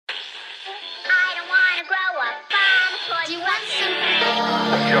Do you want some?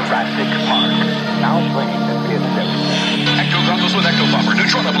 Jurassic Park, now playing the Fifth Element. Ecto goggles with Ecto Buffer,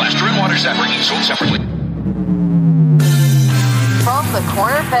 Neutrona Blaster, and Water Zapper, each sold separately. From the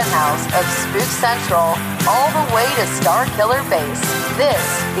corner penthouse of Spook Central all the way to Star Killer Base, this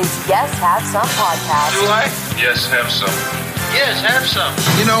is Yes Have Some Podcast. Do I? Yes, have some. Yes, have some.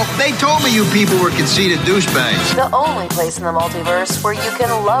 You know, they told me you people were conceited douchebags. The only place in the multiverse where you can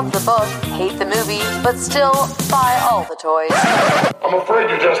love the book, hate the movie, but still buy all the toys. I'm afraid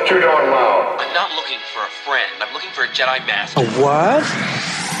you're just too darn loud. I'm not looking for a friend. I'm looking for a Jedi Master. What?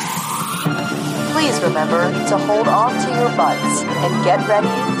 Please remember to hold on to your butts and get ready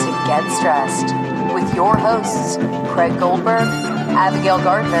to get stressed. With your hosts, Craig Goldberg, Abigail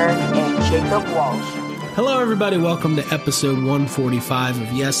Gardner, and Jacob Walsh. Hello, everybody. Welcome to episode 145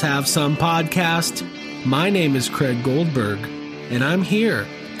 of Yes Have Some Podcast. My name is Craig Goldberg, and I'm here,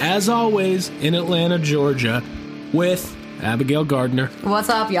 as always, in Atlanta, Georgia, with Abigail Gardner. What's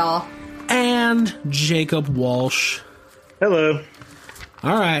up, y'all? And Jacob Walsh. Hello.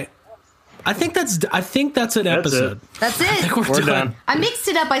 All right. I think that's an episode. That's it. I think we're done. I mixed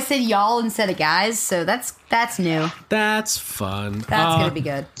it up. I said y'all instead of guys, so that's new. That's fun. That's going to be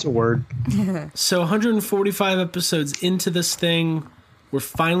good. It's a word. So 145 episodes into this thing, we're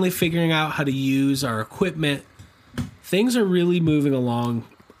finally figuring out how to use our equipment. Things are really moving along,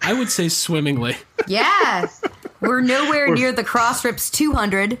 I would say swimmingly. Yeah. We're nowhere near the Crossrips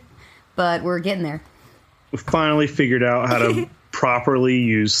 200, but we're getting there. We finally figured out how to properly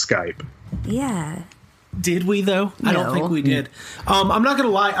use Skype. Yeah. Did we, though? I don't think we did. I'm not going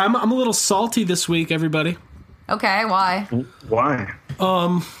to lie. I'm a little salty this week, everybody. Okay, why? Why?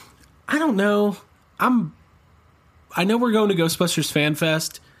 I don't know. I know we're going to Ghostbusters Fan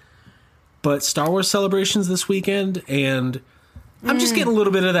Fest, but Star Wars Celebrations this weekend, and I'm just getting a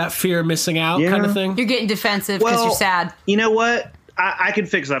little bit of that fear of missing out kind of thing. You're getting defensive because you're sad. You know what? I can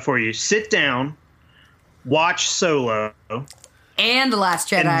fix that for you. Sit down, watch Solo, and The Last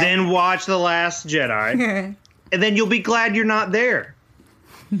Jedi. and then watch The Last Jedi, and then you'll be glad you're not there.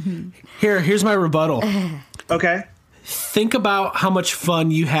 Here's my rebuttal. Okay. Think about how much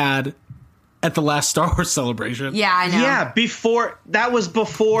fun you had at the last Star Wars Celebration. Yeah, I know. Yeah, that was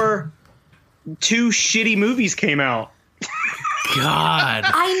before two shitty movies came out. God.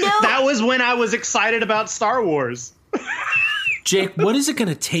 I know. That was when I was excited about Star Wars. Jake, what is it going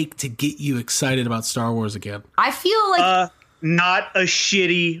to take to get you excited about Star Wars again? I feel like... Not a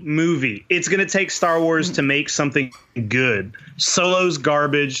shitty movie. It's going to take Star Wars to make something good. Solo's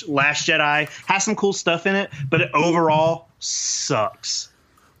garbage. Last Jedi has some cool stuff in it, but it overall sucks.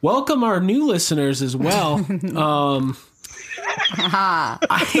 Welcome our new listeners as well. I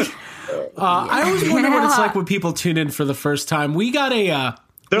always wonder what it's like when people tune in for the first time. We got a...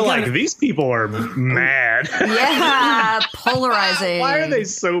 They're like, these people are mad. Yeah, polarizing. Why are they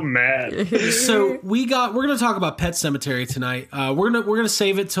so mad? So we're going to talk about Pet Sematary tonight. We're going to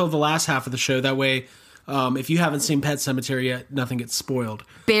save it till the last half of the show. That way, if you haven't seen Pet Sematary yet, nothing gets spoiled.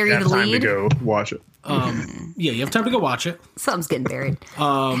 Buried Have time to lead. go watch it. Yeah, you have time to go watch it. Something's getting buried.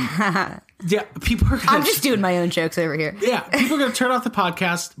 Yeah, people are. I'm just doing my own jokes over here. Yeah, people are going to turn off the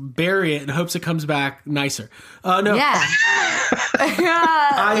podcast, bury it, in hopes it comes back nicer. No. Yeah.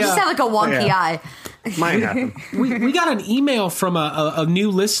 You just sound like a wonky eye. Might happen. We got an email from a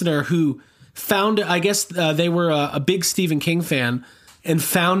new listener who found, I guess they were a big Stephen King fan and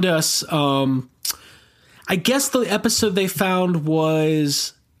found us. I guess the episode they found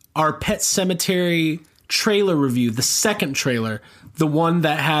was our Pet Sematary trailer review, the second trailer, the one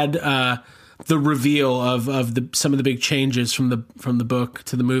that had the reveal of some of the big changes from the book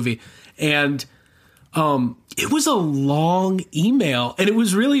to the movie. And it was a long email, and it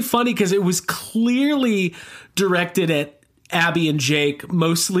was really funny because it was clearly directed at Abby and Jake,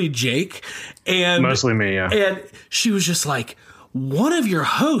 mostly Jake. And Mostly me, yeah. And she was just like, one of your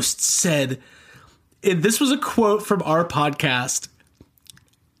hosts said, and this was a quote from our podcast,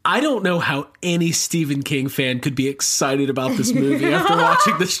 I don't know how any Stephen King fan could be excited about this movie after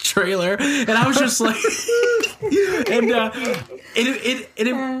watching this trailer. And I was just like, and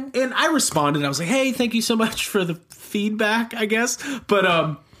I responded. I was like, hey, thank you so much for the feedback, I guess. But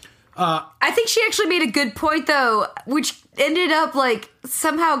I think she actually made a good point, though, which ended up like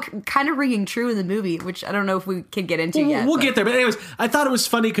somehow kind of ringing true in the movie, which I don't know if we can get into yet. We'll get there. But anyways, I thought it was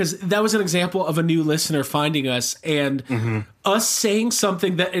funny because that was an example of a new listener finding us and us saying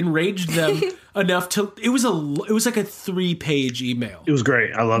something that enraged them enough to. It was like a 3-page email. It was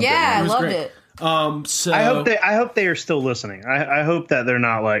great. I loved it. Yeah, I loved great. it. So I hope they are still listening. I hope that they're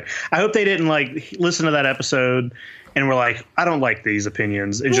not like. I hope they didn't like listen to that episode and were like, I don't like these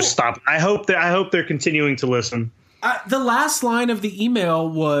opinions and just stop. I hope they're continuing to listen. The last line of the email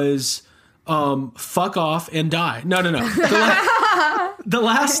was fuck off and die. No. The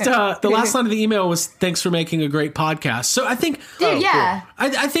last line of the email was thanks for making a great podcast. So I think, Dude, yeah.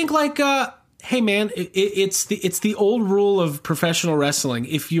 I think like, hey man, it's the old rule of professional wrestling.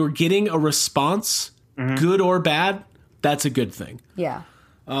 If you're getting a response, good or bad, that's a good thing. Yeah.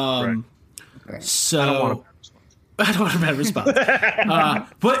 Right. So I don't want a bad response.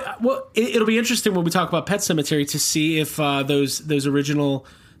 But it'll be interesting when we talk about Pet Sematary to see if those original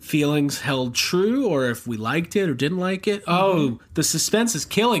feelings held true, or if we liked it or didn't like it. Oh, the suspense is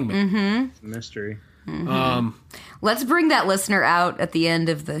killing me. Mystery. Let's bring that listener out at the end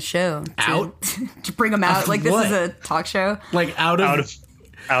of the show. To bring them out. Like, this what? is a talk show. Like out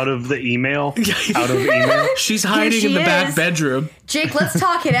of the email. Out of email. She's hiding she in the back is. bedroom. Jake, let's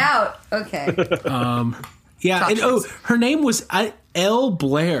talk it out. Okay. Yeah, and her name was Elle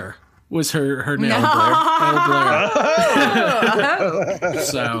Blair. Was her name? Elle Blair.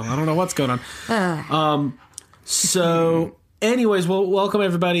 So I don't know what's going on. So, anyways, well, welcome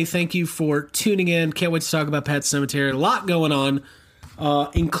everybody. Thank you for tuning in. Can't wait to talk about Pet Sematary. A lot going on,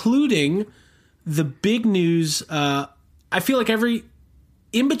 including the big news. I feel like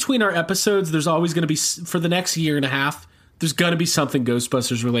in between our episodes, there's always going to be, for the next year and a half, there's going to be something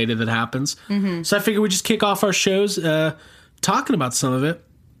Ghostbusters related that happens. So I figure we just kick off our shows talking about some of it.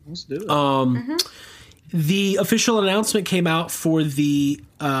 Let's do it. The official announcement came out for the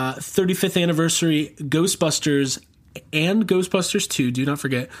 35th anniversary Ghostbusters and Ghostbusters 2, do not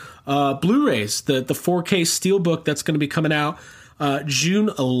forget, Blu-rays, the 4K Steelbook that's going to be coming out June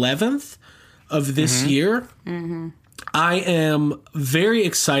 11th of this year. I am very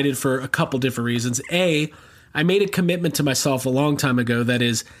excited for a couple different reasons. A, I made a commitment to myself a long time ago that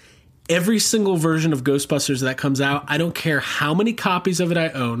is, every single version of Ghostbusters that comes out, I don't care how many copies of it I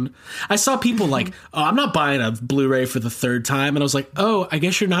own. I saw people like, oh, I'm not buying a Blu-ray for the third time. And I was like, oh, I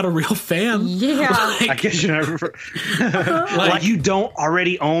guess you're not a real fan. Yeah. I guess you're never. Like you don't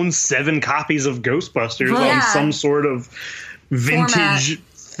already own 7 copies of Ghostbusters on some sort of vintage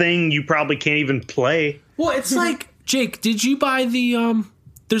thing you probably can't even play. Well, it's like, Jake, did you buy the,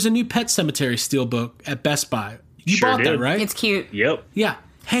 there's a new Pet Sematary Steelbook at Best Buy. You Sure bought did. that, right? It's cute. Yep. Yeah.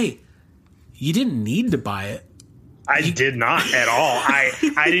 Hey, you didn't need to buy it. I did not at all. I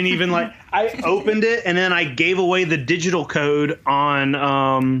didn't even I opened it and then I gave away the digital code on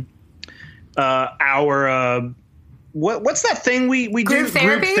our what's that thing we do? Group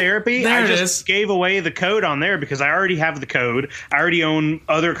therapy? Group therapy. There I it just is. gave away the code on there because I already have the code. I already own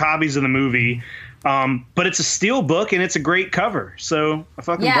other copies of the movie. But it's a steel book and it's a great cover, so I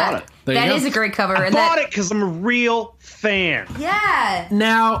fucking bought it. There you That go. is a great cover. I and bought that, it because I'm a real fan. Yeah.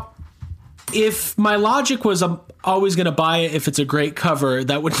 Now, if my logic was I'm always going to buy it if it's a great cover,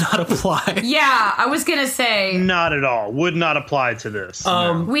 that would not apply. Yeah, I was going to say. Not at all. Would not apply to this.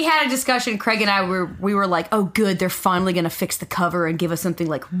 No. We had a discussion, Craig and I we were like, oh, good, they're finally going to fix the cover and give us something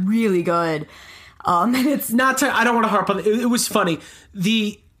like really good. And it's I don't want to harp on it. It was funny.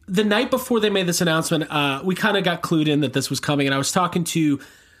 The night before they made this announcement, we kind of got clued in that this was coming, and I was talking to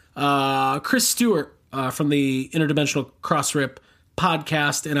Chris Stewart from the Interdimensional Cross Rip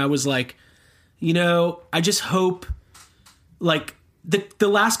podcast, and I was like, I just hope, like, the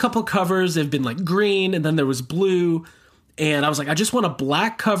last couple covers have been like green, and then there was blue, and I was like, I just want a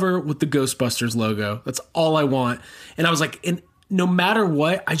black cover with the Ghostbusters logo. That's all I want. And I was like, and no matter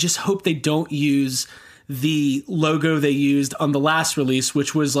what, I just hope they don't use the logo they used on the last release,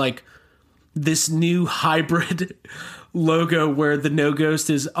 which was like this new hybrid logo where the No Ghost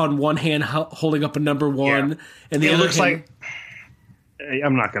is on one hand holding up a number 1, and the It other looks hand, like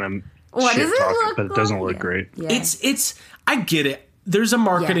I'm not gonna. What shit does it talk look but it doesn't like? look great. Yeah. it's I get it. There's a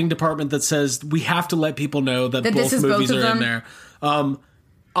marketing department that says we have to let people know that That both this is both movies of are in them? there.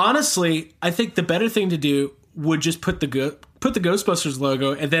 Honestly, I think the better thing to do would just put the Ghostbusters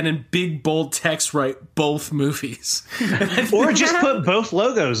logo and then in big bold text write both movies. Or just put both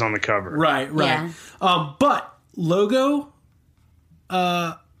logos on the cover. Right. Yeah. But logo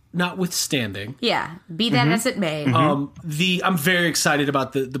notwithstanding, Yeah, be that as it may. I'm very excited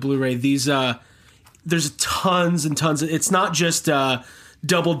about the Blu-ray. These there's tons and tons it's not just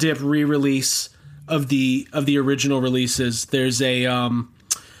double dip re-release of the original releases. There's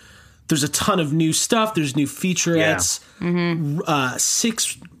a ton of new stuff. There's new featurettes,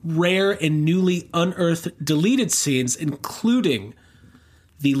 6 rare and newly unearthed deleted scenes, including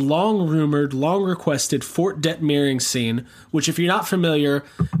the long-rumored, long-requested Fort Detmering scene, which, if you're not familiar,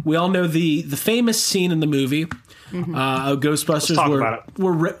 we all know the famous scene in the movie, Ghostbusters. Let's talk about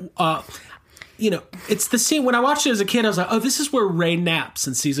it. it's the scene when I watched it as a kid. I was like, oh, this is where Ray naps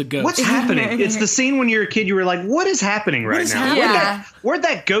and sees a ghost. What's happening? It's the scene when you're a kid. You were like, what is happening right is now? happening? Where'd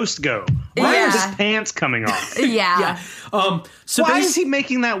that ghost go? Why are his pants coming off? Yeah. So Why is he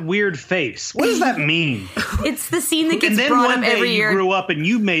making that weird face? What does that mean? It's the scene that gets And then brought one up day every you year. grew up and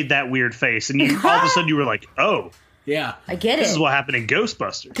you made that weird face, and you all of a sudden you were like, oh, Yeah. I get this it. is what happened in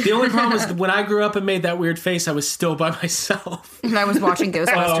Ghostbusters. The only problem is when I grew up and made that weird face, I was still by myself. And I was watching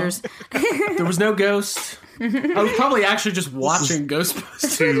Ghostbusters. There was no ghost. I was probably actually just watching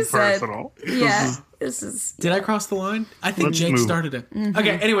Ghostbusters. Too said- personal. Yeah. This is. Did I cross the line? I think Let's Jake move. started it.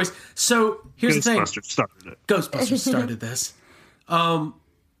 Okay, anyways, so here's the thing. Ghostbusters started it. Ghostbusters started this.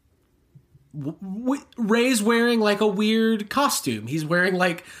 Ray's wearing like a weird costume. He's wearing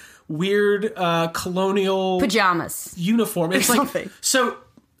like weird colonial Pajamas. uniform. It's like something. so.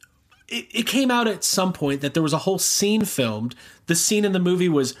 It came out at some point that there was a whole scene filmed. The scene in the movie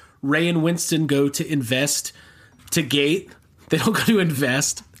was Ray and Winston go to invest to Gate. They don't go to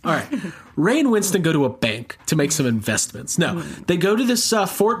invest. All right. Ray and Winston go to a bank to make some investments. No, they go to this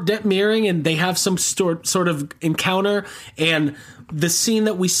Fort Detmering and they have some sort of encounter. And the scene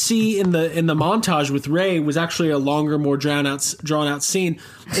that we see in the montage with Ray was actually a longer, more drawn out scene.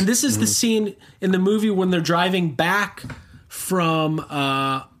 And this is the scene in the movie when they're driving back from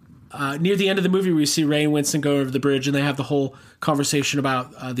near the end of the movie where you see Ray and Winston go over the bridge and they have the whole conversation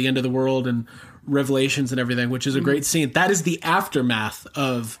about the end of the world and Revelations and everything, which is a great scene. That is the aftermath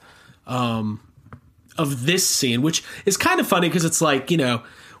of this scene, which is kind of funny because it's like,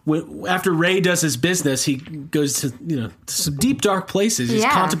 after Ray does his business, he goes to, to some deep, dark places. He's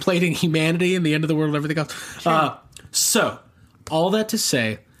contemplating humanity and the end of the world and everything else. So, all that to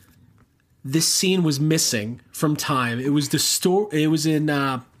say, this scene was missing from time. It was it was in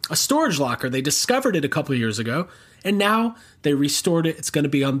a storage locker. They discovered it a couple of years ago, and now they restored it. It's going to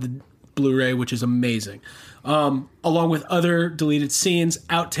be on the Blu-ray, which is amazing. Along with other deleted scenes,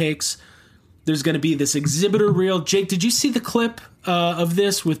 outtakes. There's going to be this exhibitor reel. Jake, did you see the clip of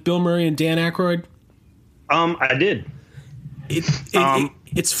this with Bill Murray and Dan Aykroyd? I did.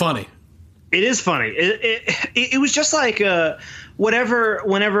 It's funny. It is funny. It was just like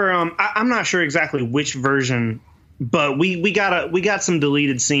whenever I'm not sure exactly which version, but we got some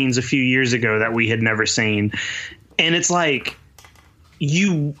deleted scenes a few years ago that we had never seen, and it's like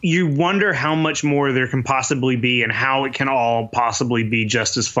you wonder how much more there can possibly be and how it can all possibly be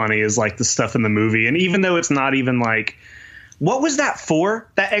just as funny as like the stuff in the movie. And even though it's not even like, what was that for?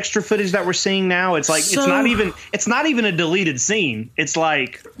 That extra footage that we're seeing now? It's like, it's not even a deleted scene. It's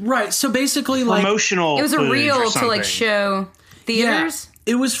like, right. So basically like promotional. It was a footage or reel to something. like show theaters.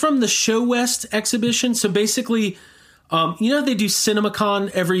 Yeah, it was from the Show West exhibition. So basically, they do CinemaCon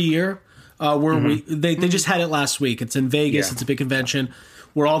every year. Where they just had it last week. It's in Vegas. Yeah. It's a big convention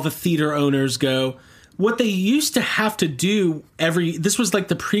where all the theater owners go. What they used to have to do this was like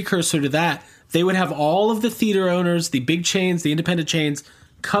the precursor to that. They would have all of the theater owners, the big chains, the independent chains,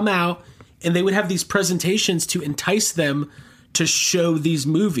 come out, and they would have these presentations to entice them to show these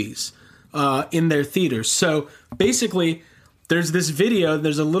movies in their theaters. So basically, there's this video.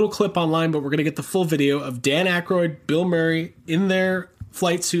 There's a little clip online, but we're going to get the full video of Dan Aykroyd, Bill Murray in their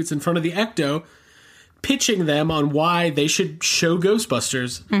flight suits in front of the Ecto, pitching them on why they should show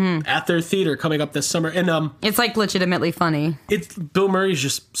Ghostbusters at their theater coming up this summer. And It's like legitimately funny. Bill Murray's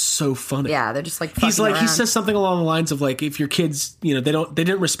just so funny. Yeah, they're just like he's like around. he says something along the lines of like, if your kids, they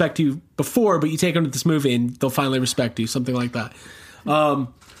didn't respect you before, but you take them to this movie and they'll finally respect you, something like that.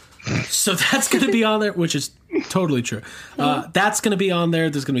 So that's going to be on there, which is totally true. That's going to be on there.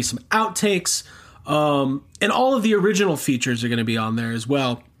 There's going to be some outtakes. And all of the original features are going to be on there as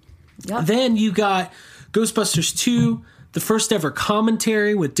well. Yep. Then you got Ghostbusters 2, the first ever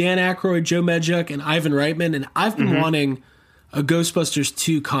commentary with Dan Aykroyd, Joe Medjuck, and Ivan Reitman. And I've been wanting a Ghostbusters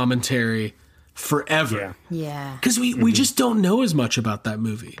 2 commentary forever. Yeah. Because we just don't know as much about that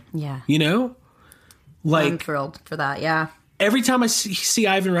movie. Yeah. Like, I'm thrilled for that, yeah. Every time I see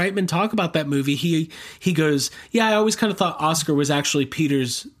Ivan Reitman talk about that movie, he goes, yeah, I always kind of thought Oscar was actually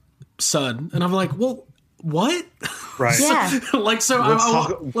Peter's son. And I'm like, well, what? Right. Yeah.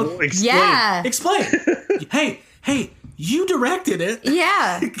 Explain. Yeah. Explain. Hey, you directed it.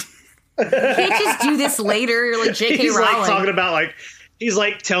 Yeah. You can't just do this later. You're like J.K. He's Rowling. like talking about he's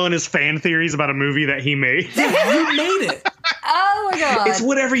like telling his fan theories about a movie that he made. You made it. Oh my god. It's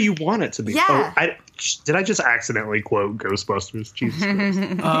whatever you want it to be. Yeah. Did I just accidentally quote Ghostbusters? Jesus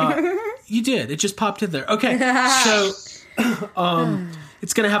Christ. You did. It just popped in there. Okay. So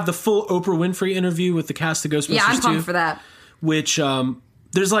it's going to have the full Oprah Winfrey interview with the cast of Ghostbusters 2. Yeah, I'm pumped for that. Which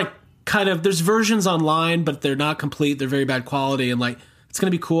there's like there's versions online, but they're not complete. They're very bad quality, and like It's going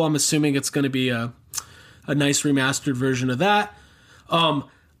to be cool. I'm assuming it's going to be a nice remastered version of that.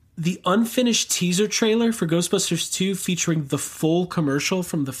 The unfinished teaser trailer for Ghostbusters 2 featuring the full commercial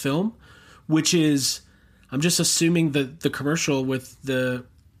from the film, which is, I'm just assuming the commercial with the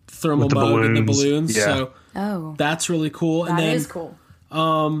thermal mug and the balloons. Yeah. So that's really cool. That is cool.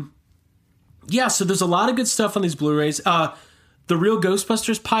 Yeah, so there's a lot of good stuff on these Blu-rays. The Real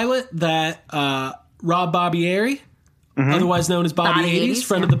Ghostbusters pilot that Rob Bobbieri, otherwise known as Bobby 80s,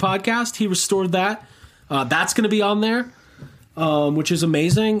 friend of the podcast, he restored that. That's going to be on there, which is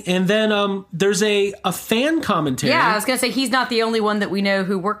amazing. And then there's a fan commentary. Yeah, I was going to say, he's not the only one that we know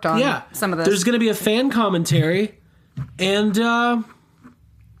who worked on some of those. There's going to be a fan commentary, and that's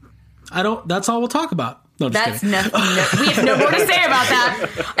all we'll talk about. No, I'm just kidding. We have no more to say about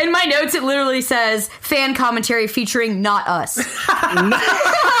that. In my notes, it literally says fan commentary featuring not us.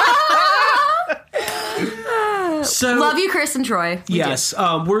 So, love you, Chris and Troy. Yes,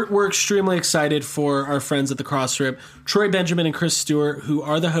 we're extremely excited for our friends at the Crossrip, Troy Benjamin and Chris Stewart, who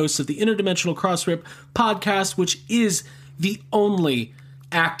are the hosts of the Interdimensional Crossrip podcast, which is the only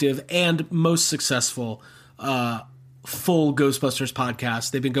active and most successful full Ghostbusters podcast.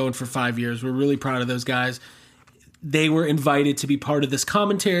 They've been going for 5 years. We're really proud of those guys. They were invited to be part of this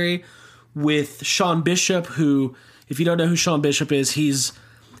commentary with Sean Bishop, who, if you don't know who Sean Bishop is,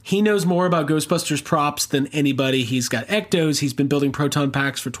 he knows more about Ghostbusters props than anybody. He's got ectos. He's been building proton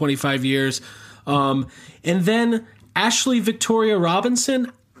packs for 25 years. And then Ashley Victoria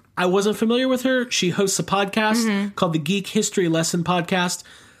Robinson, I wasn't familiar with her. She hosts a podcast called the Geek History Lesson Podcast.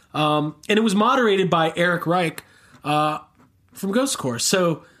 And it was moderated by Eric Reich from Ghost Corps.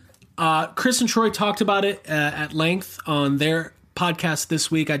 So Chris and Troy talked about it at length on their podcast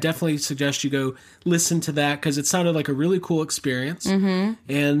this week. I definitely suggest you go listen to that because it sounded like a really cool experience. And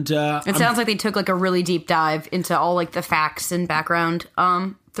it sounds like they took like a really deep dive into all like the facts and background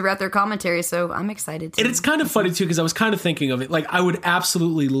throughout their commentary. So I'm excited. And it's kind of funny too because I was kind of thinking of it like I would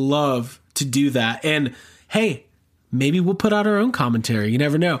absolutely love to do that. And hey, maybe we'll put out our own commentary. You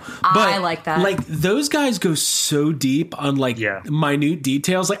never know. But I like that. Like those guys go so deep on like minute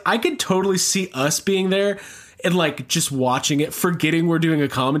details. Like I could totally see us being there and like just watching it, forgetting we're doing a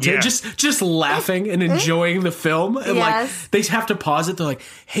commentary, just laughing and enjoying the film. And like they have to pause it. They're like,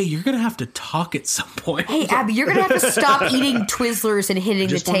 "Hey, you're gonna have to talk at some point." Hey, Abby, you're gonna have to stop eating Twizzlers and hitting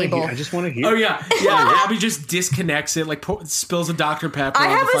the table. I just want to hear. Oh yeah. Abby just disconnects it, like spills a Dr. Pepper. I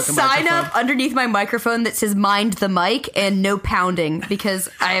on have the a fucking sign microphone. up underneath my microphone that says "Mind the mic" and no pounding because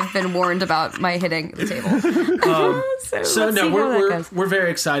I have been warned about my hitting the table. So no, we're very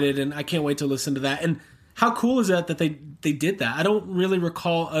excited, and I can't wait to listen to that. And how cool is that they did that? I don't really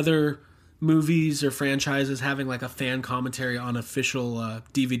recall other movies or franchises having like a fan commentary on official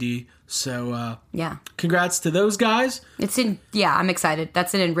DVD. So congrats to those guys. I'm excited.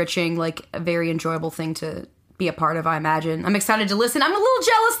 That's an enriching, like a very enjoyable thing to be a part of, I imagine. I'm excited to listen. I'm a little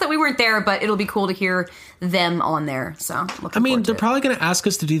jealous that we weren't there, but it'll be cool to hear them on there. So they're probably going to ask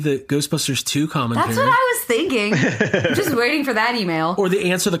us to do the Ghostbusters 2 commentary. That's what I was thinking. I'm just waiting for that email. Or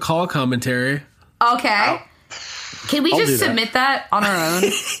the Answer the Call commentary. Okay. Can we just submit that on our own?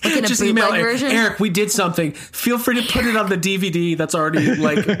 Like in a just email bootleg version? Eric, we did something. Feel free to put it on the DVD that's already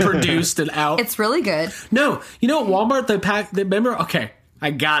like produced and out. It's really good. No, you know at Walmart remember? Okay, I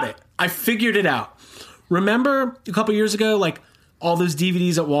got it. I figured it out. Remember a couple years ago, like all those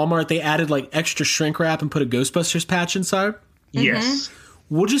DVDs at Walmart, they added like extra shrink wrap and put a Ghostbusters patch inside? Yes.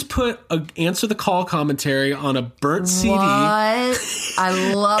 We'll just put a Answer the Call commentary on a burnt CD. What?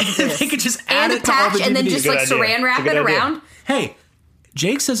 I love this. They could just add it to all the DVDs. And then just like saran wrap it around. Hey,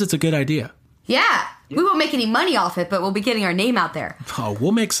 Jake says it's a good idea. Yeah. We won't make any money off it, but we'll be getting our name out there. Oh,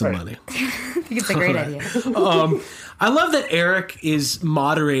 we'll make some money. I think it's a great idea. I love that Eric is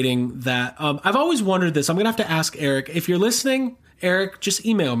moderating that. I've always wondered this. I'm going to have to ask Eric. If you're listening, Eric, just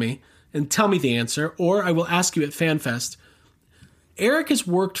email me and tell me the answer, or I will ask you at FanFest. Eric has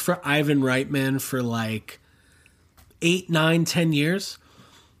worked for Ivan Reitman for like 8, 9, 10 years.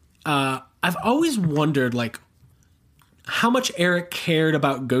 I've always wondered like how much Eric cared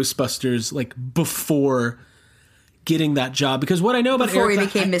about Ghostbusters like before getting that job, because what I know about Before Eric, he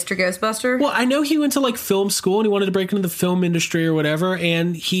became Mr. Ghostbuster? Well, I know he went to like film school and he wanted to break into the film industry or whatever,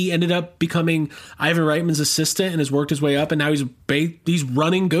 and he ended up becoming Ivan Reitman's assistant and has worked his way up, and now he's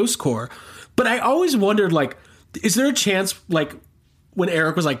running Ghost Corps. But I always wondered, like, is there a chance, like, when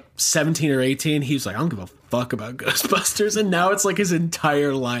Eric was like 17 or 18, he was like, I don't give a fuck about Ghostbusters, and now it's like his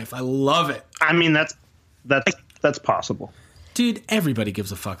entire life. I love it. I mean, that's possible. Dude, everybody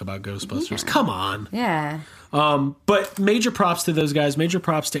gives a fuck about Ghostbusters. Come on. Yeah. But major props to those guys. Major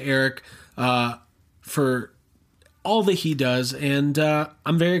props to Eric for all that he does. And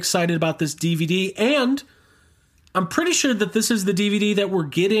I'm very excited about this DVD. And I'm pretty sure that this is the DVD that we're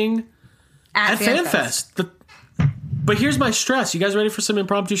getting at FanFest. But here's my stress. You guys ready for some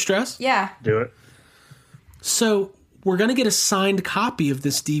impromptu stress? Yeah. Do it. So we're going to get a signed copy of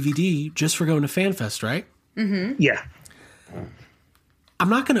this DVD just for going to FanFest, right? Mm-hmm. Yeah. I'm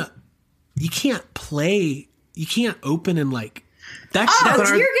not going to... You can't open and like... You're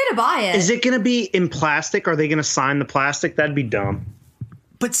going to buy it. Is it going to be in plastic? Are they going to sign the plastic? That'd be dumb.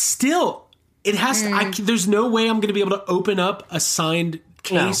 But still, it has to... there's no way I'm going to be able to open up a signed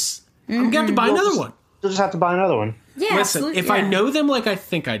case. No. I'm going to have to buy another one. You'll just have to buy another one. Yeah, listen, if I know them like I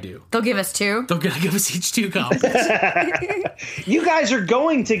think I do, they'll give us 2. They're going to give us each 2 copies. You guys are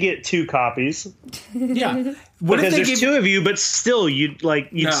going to get 2 copies. Yeah. Because there's 2 of you, but still, you'd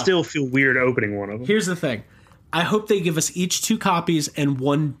still feel weird opening one of them. Here's the thing. I hope they give us each 2 copies and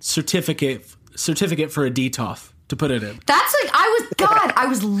 1 certificate for a DTOF to put it in. That's like, I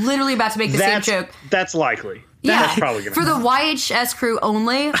was literally about to make the same joke. That's likely. Yeah, that's probably gonna for the YHS crew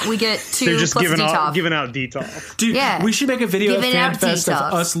only, we get 2 They're just plus giving out DTOF. Dude, yeah. We should make a video of Giving out FanFest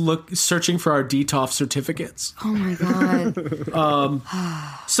of DTOFs. us searching for our DTOF certificates. Oh my god.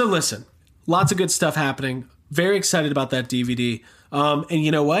 So listen, lots of good stuff happening. Very excited about that DVD. And you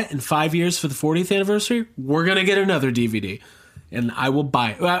know what? In 5 years for the 40th anniversary, we're going to get another DVD. And I will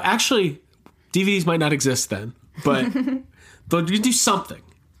buy it. Well, actually, DVDs might not exist then, but they'll do something.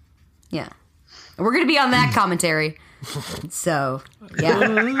 Yeah. We're going to be on that commentary. So, yeah.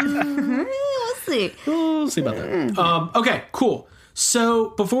 We'll see. We'll see about that. Okay, cool. So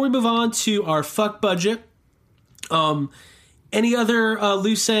before we move on to our fuck budget, any other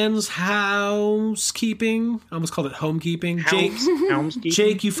loose ends? Housekeeping? I almost called it homekeeping.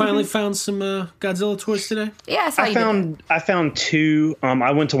 Jake, you finally found some Godzilla toys today? Yeah, I found 2.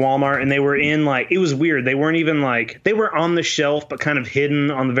 I went to Walmart and they were in it was weird. They weren't even they were on the shelf, but kind of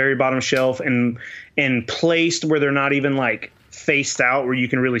hidden on the very bottom shelf and placed where they're not even faced out where you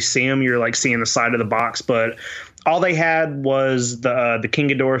can really see them. You're seeing the side of the box, but all they had was the King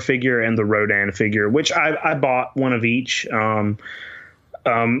Ghidorah figure and the Rodan figure, which I bought one of each.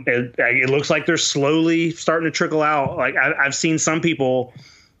 It looks like they're slowly starting to trickle out. I've seen some people,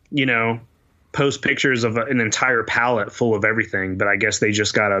 post pictures of an entire pallet full of everything, but I guess they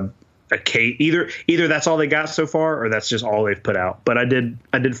just got a case. Either that's all they got so far, or that's just all they've put out. But I did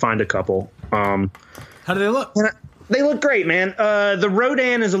find a couple. How do they look? They look great, man. The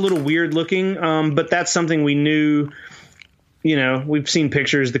Rodan is a little weird looking, but that's something we knew. We've seen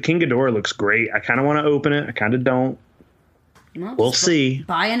pictures. The King Ghidorah looks great. I kind of want to open it. I kind of don't. Well, we'll see.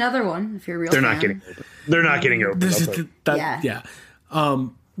 Buy another one if you're a real fan. They're not getting open. Yeah.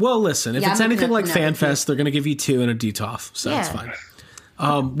 Well, listen. If it's anything like FanFest, they're going to give you 2 and a DTOF, so that's fine.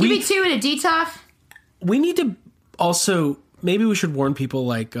 Give me 2 and a DTOF. We need to also maybe we should warn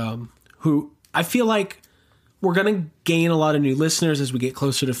people who I feel like we're going to gain a lot of new listeners as we get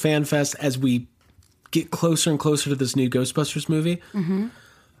closer to FanFest, as we get closer and closer to this new Ghostbusters movie. Mm-hmm.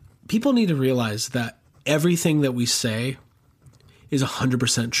 People need to realize that everything that we say is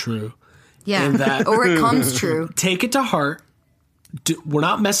 100% true. Yeah, and that, or it comes true. Take it to heart. We're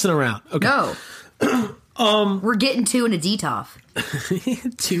not messing around. Okay. No. We're getting 2 and a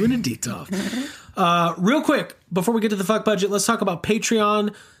DTOF. 2 and a DTOF. Real quick, before we get to the fuck budget, let's talk about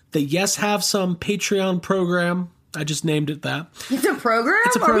Patreon. The Yes Have Some Patreon program. I just named it that. It's a program?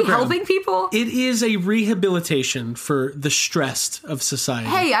 It's a program. Are we helping people? It is a rehabilitation for the stressed of society.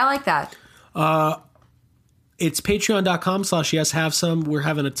 Hey, I like that. It's patreon.com/yeshavesome. We're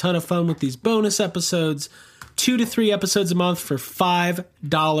having a ton of fun with these bonus episodes. 2 to 3 episodes a month for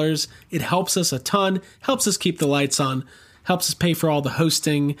 $5. It helps us a ton. Helps us keep the lights on. Helps us pay for all the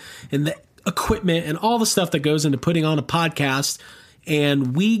hosting and the equipment and all the stuff that goes into putting on a podcast.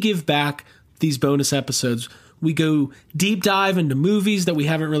 And we give back these bonus episodes. We go deep dive into movies that we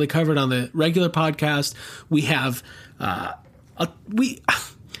haven't really covered on the regular podcast. We have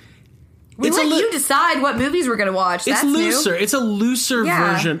We let you decide what movies we're going to watch. That's looser. New. It's a looser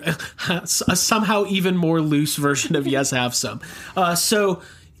version, a somehow even more loose version of Yes Have Some. So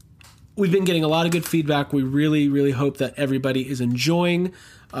we've been getting a lot of good feedback. We really, really hope that everybody is enjoying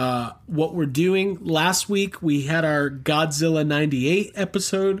what we're doing. Last week we had our Godzilla 98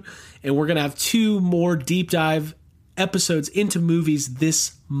 episode, and we're going to have 2 more deep dive episodes into movies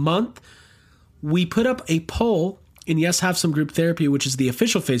this month. We put up a poll in Yes Have Some Group Therapy, which is the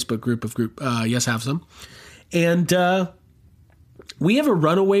official Facebook group of Yes Have Some. And we have a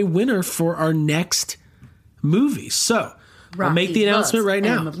runaway winner for our next movie. So I'll make the announcement right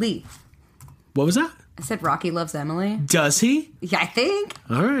now. Emily. What was that? I said Rocky loves Emily. Does he? Yeah, I think.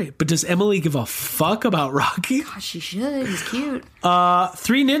 All right. But does Emily give a fuck about Rocky? Gosh, she should. He's cute.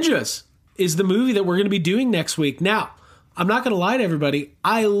 Three Ninjas is the movie that we're going to be doing next week. Now, I'm not going to lie to everybody.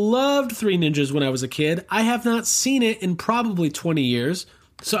 I loved Three Ninjas when I was a kid. I have not seen it in probably 20 years.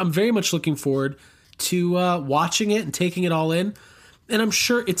 So I'm very much looking forward to watching it and taking it all in. And I'm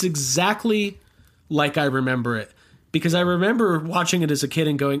sure it's exactly like I remember it. Because I remember watching it as a kid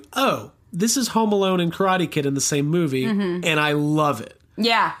and going, oh, this is Home Alone and Karate Kid in the same movie. And I love it.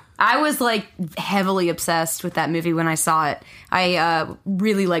 Yeah. I was like heavily obsessed with that movie when I saw it. I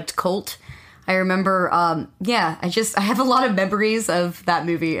really liked Colt. I remember, I have a lot of memories of that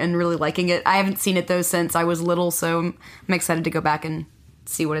movie and really liking it. I haven't seen it though since I was little, so I'm excited to go back and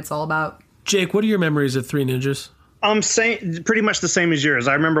see what it's all about. Jake, what are your memories of Three Ninjas? Pretty much the same as yours.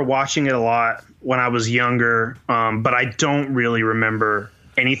 I remember watching it a lot when I was younger, but I don't really remember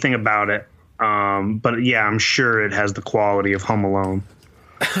anything about it. But yeah, I'm sure it has the quality of Home Alone.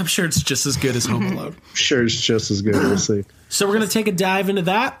 I'm sure it's just as good as Home Alone. Sure, it's just as good. We'll see. So we're going to take a dive into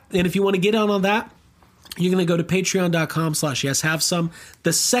that. And if you want to get on that, you're going to go to patreon.com/yeshavesome.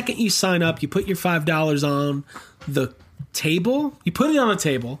 The second you sign up, you put your $5 on the table. You put it on a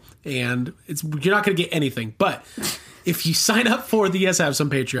table, and you're not going to get anything. But if you sign up for the Yes Have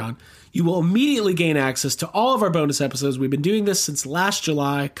Some Patreon, you will immediately gain access to all of our bonus episodes. We've been doing this since last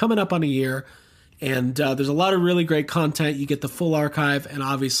July, coming up on a year. And there's a lot of really great content. You get the full archive and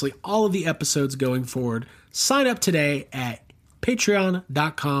obviously all of the episodes going forward. Sign up today at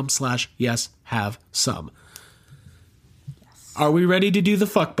patreon.com/yeshavesome. Are we ready to do the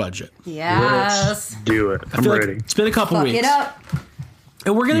fuck budget? Yes. Let's do it. I'm ready. Like it's been a couple weeks. Fuck it up.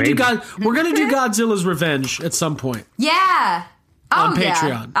 And we're gonna do Godzilla's Revenge at some point. Yeah. On Patreon.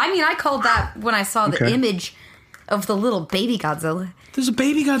 Yeah. I mean, I called that when I saw the image of the little baby Godzilla. There's a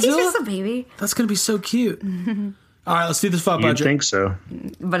baby Godzilla? He's just a baby. That's going to be so cute. All right, let's do this fuck budget. You think so.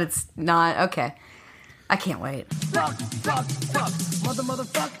 But it's not. Okay. I can't wait. All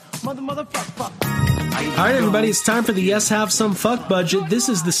right, everybody, it's time for the Yes Have Some Fuck budget. This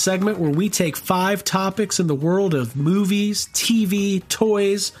is the segment where we take 5 topics in the world of movies, TV,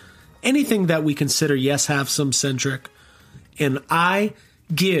 toys, anything that we consider Yes Have Some centric, and I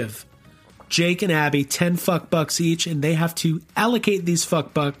give Jake and Abby 10 fuck bucks each, and they have to allocate these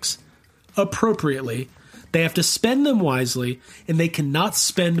fuck bucks appropriately. They have to spend them wisely, and they cannot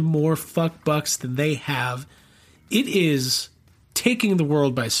spend more fuck bucks than they have. It is taking the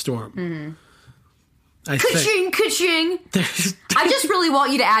world by storm. Ka-ching, ka-ching. I just really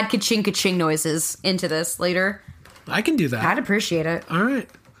want you to add ka-ching, ka-ching noises into this later. I can do that. I'd appreciate it. All right.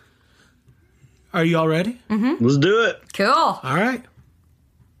 Are you all ready? Mm-hmm. Let's do it. Cool. All right.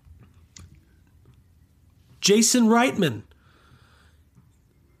 Jason Reitman.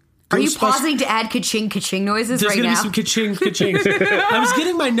 Are you pausing to add ka-ching, ka-ching noises right now? There's going to be some ka-ching, ka-ching. I was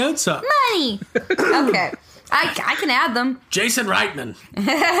getting my notes up. Money. Okay. I can add them. Jason Reitman.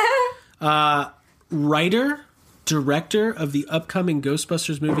 Writer, director of the upcoming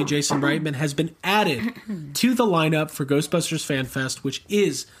Ghostbusters movie, Jason Reitman, has been added to the lineup for Ghostbusters Fan Fest, which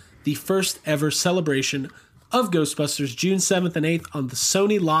is the first ever celebration of Ghostbusters, June 7th and 8th on the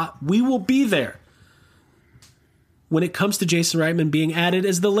Sony lot. We will be there. When it comes to Jason Reitman being added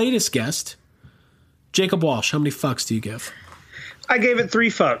as the latest guest, Jacob Walsh, how many fucks do you give? I gave it 3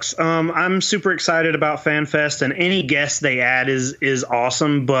 fucks. I'm super excited about FanFest, and any guest they add is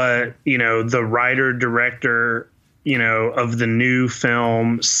awesome. But the writer, director, of the new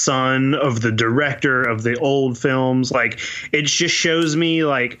film, son of the director of the old films, it just shows me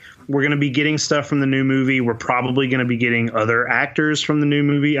we're going to be getting stuff from the new movie. We're probably going to be getting other actors from the new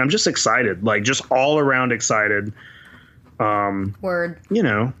movie. I'm just excited, just all around excited. Word.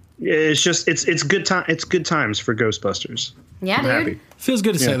 It's just it's good time. It's good times for Ghostbusters. Yeah, I'm dude. happy. Feels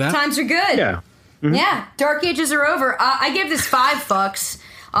good to say that. Times are good. Yeah. Mm-hmm. Yeah. Dark ages are over. I gave this 5 fucks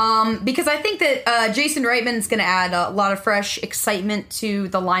because I think that Jason Reitman's going to add a lot of fresh excitement to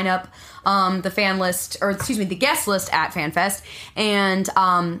the lineup, the guest list at FanFest. And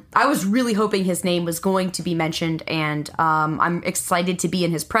I was really hoping his name was going to be mentioned, and I'm excited to be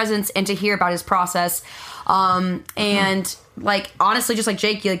in his presence and to hear about his process. And honestly, just like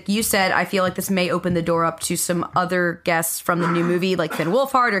Jake, like you said, I feel like this may open the door up to some other guests from the new movie, like Finn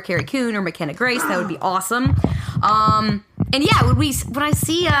Wolfhard or Carrie Coon or McKenna Grace. That would be awesome. And yeah, when I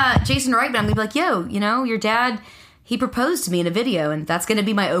see Jason Reitman, I'm gonna be like, yo, your dad, he proposed to me in a video, and that's gonna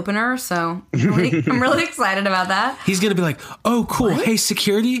be my opener. So I'm really excited about that. He's gonna be like, oh, cool. What? Hey,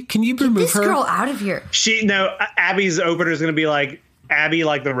 security, can you remove this her? girl out of here? Abby's opener is gonna be like Abby,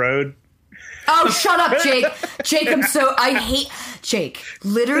 like the road. Oh, shut up, Jake. Jake, I hate Jake.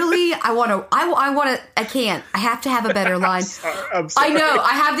 Literally, I can't. I have to have a better line. I'm sorry. I know.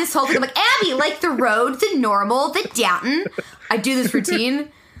 I have this whole thing. I'm like, Abby, like the road, the normal, the Downton. I do this routine.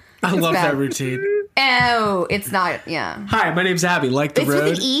 I love bad. that routine. Oh, it's not. Yeah. Hi, my name's Abby. Like the It's road.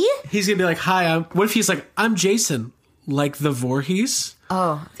 with an E? He's gonna be like, hi. What if he's like, I'm Jason. Like the Voorhees.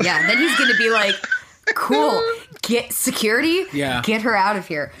 Oh, yeah. Then he's going to be like, cool. Get security. Yeah. Get her out of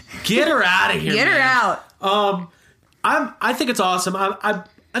here. Get her out of here. Get her man. out. I think it's awesome. I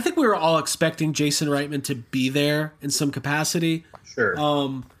think we were all expecting Jason Reitman to be there in some capacity. Sure.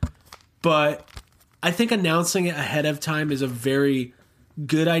 But I think announcing it ahead of time is a very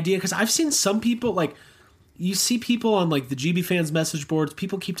good idea, because I've seen some people, like, you see people on like the GB fans message boards,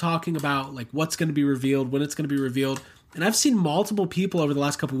 people keep talking about like what's going to be revealed, when it's going to be revealed. And I've seen multiple people over the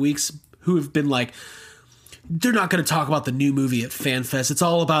last couple of weeks who have been like, they're not going to talk about the new movie at FanFest. It's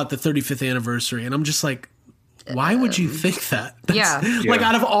all about the 35th anniversary. And I'm just like, why would you think that? Like,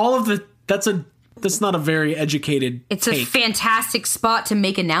 out of all of the, that's not a very educated It's take. a fantastic spot to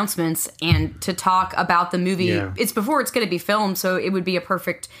make announcements and to talk about the movie. Yeah. It's before it's going to be filmed, so it would be a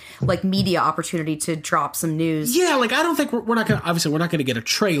perfect like media opportunity to drop some news. Yeah, like I don't think we're not going to, obviously we're not going to get a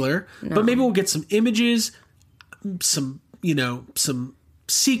trailer, but maybe we'll get some images, some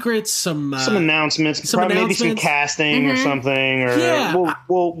secrets, some announcements, probably maybe some casting or something, or Yeah.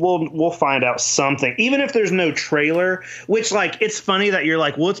 we'll find out something, even if there's no trailer. Which, like, it's funny that you're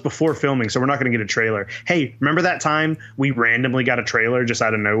like, well, it's before filming, so we're not going to get a trailer. Hey, remember that time we randomly got a trailer just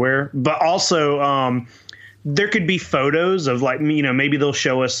out of nowhere? But also, there could be photos of, like, maybe they'll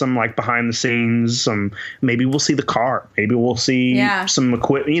show us some like behind the scenes. Maybe we'll see the car. Maybe we'll see some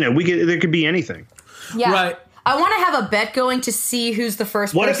equipment. There could be anything. Yeah. Right. I want to have a bet going to see who's the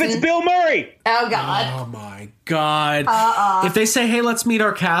first What person. if it's Bill Murray? Oh, God. Oh my God. If they say, hey, let's meet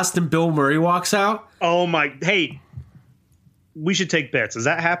our cast, and Bill Murray walks out. Oh my! Hey, we should take bets. Is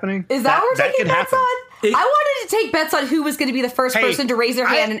that happening? Is that what we're taking could bets happen. on? I wanted to take bets on who was going to be the first person to raise their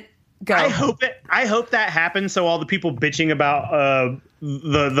hand and go. I hope that happens. So all the people bitching about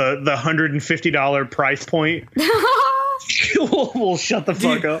the $150 price point will shut the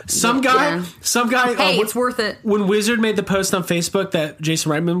fuck up. Some guy. Hey, it's worth it. When Wizard made the post on Facebook that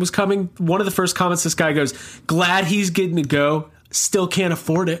Jason Reitman was coming, one of the first comments, this guy goes, "Glad he's getting to go. Still can't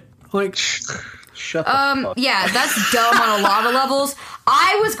afford it." Like, shut the fuck. Yeah, that's dumb on a lot of levels.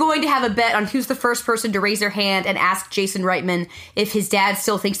 I was going to have a bet on who's the first person to raise their hand and ask Jason Reitman if his dad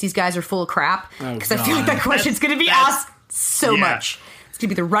still thinks these guys are full of crap. Because I feel like that question's going to be asked so much. It's going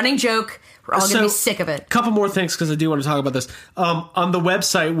to be the running joke. We're all going to be sick of it. Couple more things, because I do want to talk about this. On the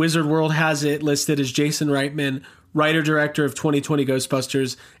website, Wizard World has it listed as Jason Reitman, writer-director of 2020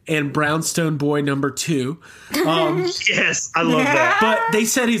 Ghostbusters, and Brownstone Boy #2. Yes, I love that. But they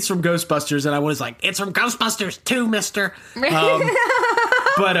said it's from Ghostbusters, and I was like, it's from Ghostbusters too, mister.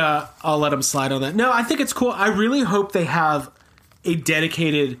 But I'll let them slide on that. No, I think it's cool. I really hope they have a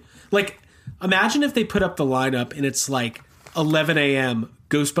dedicated, like, imagine if they put up the lineup and it's like 11 a.m.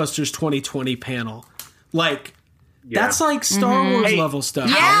 Ghostbusters 2020 panel. Like, that's like Star Wars level stuff.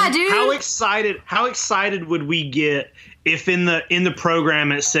 Yeah, dude. How excited would we get if in the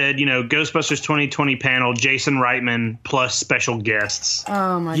program it said, Ghostbusters 2020 panel, Jason Reitman plus special guests?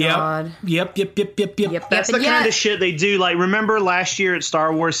 Oh my God. Yep. That's the kind of shit they do. Like, remember last year at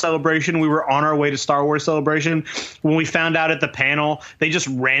Star Wars Celebration, we were on our way to Star Wars Celebration when we found out at the panel they just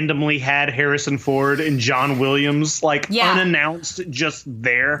randomly had Harrison Ford and John Williams unannounced just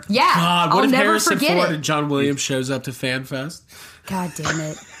there. Yeah. God, what I'll if never Harrison forget Ford it. and John Williams shows up to FanFest? God damn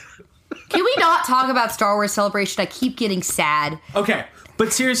it. Can we not talk about Star Wars Celebration? I keep getting sad. Okay,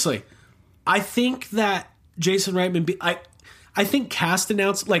 but seriously, I think that Jason Reitman, I think cast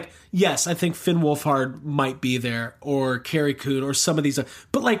announced, like, yes, I think Finn Wolfhard might be there, or Carrie Coon, or some of these,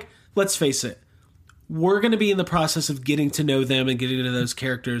 but, like, let's face it, we're going to be in the process of getting to know them and getting to know those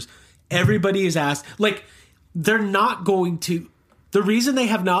characters. Everybody is asked, like, they're not going to, the reason they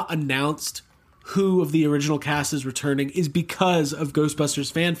have not announced who of the original cast is returning is because of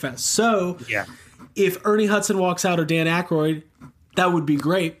Ghostbusters Fan Fest. So, if Ernie Hudson walks out or Dan Aykroyd, that would be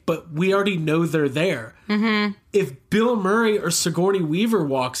great, but we already know they're there. Mm-hmm. If Bill Murray or Sigourney Weaver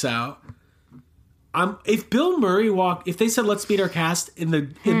walks out, if they said, let's meet our cast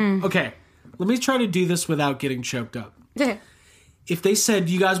okay, let me try to do this without getting choked up. If they said,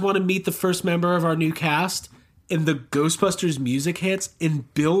 you guys want to meet the first member of our new cast, and the Ghostbusters music hits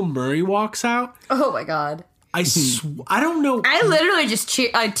and Bill Murray walks out. Oh my God. I don't know. I literally just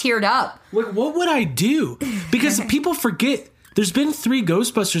I teared up. Like, what would I do? Because people forget there's been 3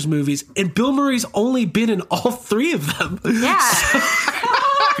 Ghostbusters movies and Bill Murray's only been in all 3 of them. Yeah.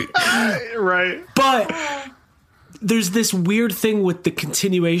 Right. But there's this weird thing with the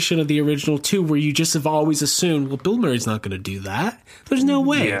continuation of the original two where you just have always assumed, well, Bill Murray's not going to do that. There's no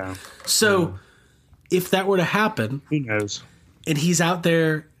way. Yeah. So if that were to happen, Who knows? and he's out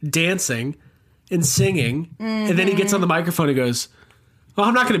there dancing and singing, and then he gets on the microphone and goes, well,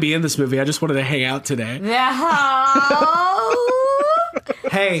 I'm not going to be in this movie. I just wanted to hang out today.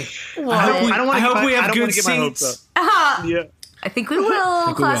 Hey, I hope we have good seats. Yeah. I think we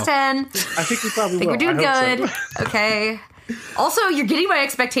will, Class 10. I think we probably I think will. we're doing I hope good. so. Okay. Also, you're getting my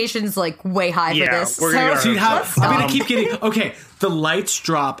expectations like way high Yeah, for this. we're gonna So get See, our- I'm going to keep getting... Okay, the lights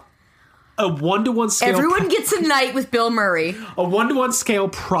drop. A 1-to-1 scale... everyone gets a night with Bill Murray. A 1-to-1 scale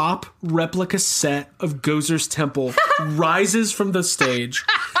prop replica set of Gozer's Temple rises from the stage.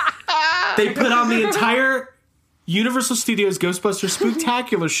 They put on the entire Universal Studios Ghostbusters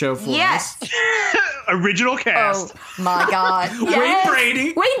Spooktacular show for Yes. us. Original Oh cast. my God. Yes.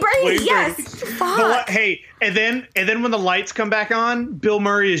 Brady. Wayne Brady. Wayne Yes. Brady. Fuck. Hey, and then when the lights come back on, Bill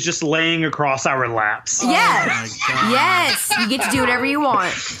Murray is just laying across our laps. Yes. Yes. You get to do whatever you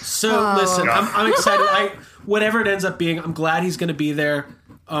want. So listen, I'm excited. Whatever it ends up being, I'm glad he's going to be there.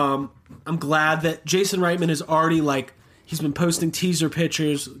 I'm glad that Jason Reitman is already he's been posting teaser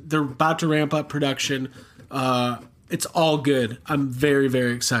pictures. They're about to ramp up production. It's all good. I'm very,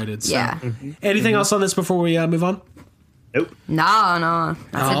 very excited. So. Yeah. Anything else on this before we move on? Nope. No.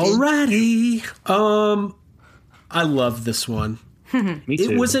 That's it. Alrighty. I love this one. Me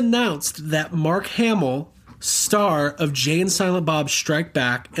too. It was announced that Mark Hamill, star of Jay and Silent Bob Strike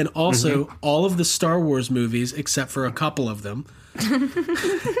Back, and also all of the Star Wars movies except for a couple of them.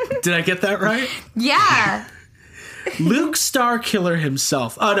 Did I get that right? Yeah. Luke Starkiller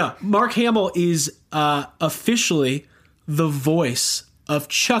himself. Oh no, Mark Hamill is officially the voice of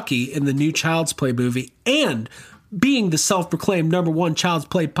Chucky in the new Child's Play movie, and being the self-proclaimed #1 Child's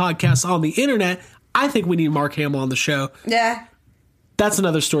Play podcast on the internet, I think we need Mark Hamill on the show. Yeah. That's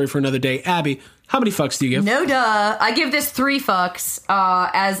another story for another day. Abby, how many fucks do you give? No duh. I give this 3 fucks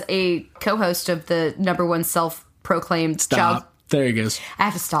as a co-host of the #1 self-proclaimed child. Stop. There he goes. I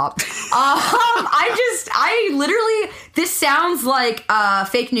have to stop. This sounds like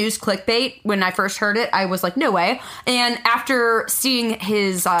fake news clickbait. When I first heard it, I was like, no way. And after seeing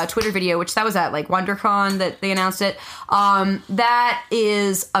his Twitter video, which that was at WonderCon that they announced it, that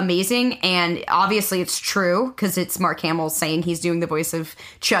is amazing. And obviously it's true because it's Mark Hamill saying he's doing the voice of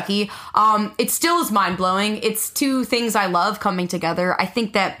Chucky. It still is mind-blowing. It's 2 things I love coming together. I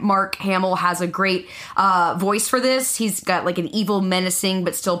think that Mark Hamill has a great voice for this. He's got an evil, menacing,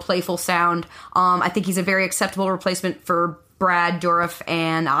 but still playful sound. I think he's a very acceptable replacement for Brad Dourif,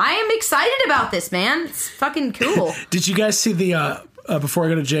 and I am excited about this, man. It's fucking cool. Did you guys see the before I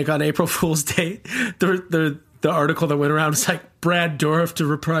go to Jake on April Fool's Day, the article that went around? It's like Brad Dourif to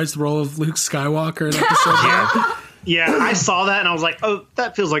reprise the role of Luke Skywalker in episode 1. Yeah, I saw that and I was like, oh,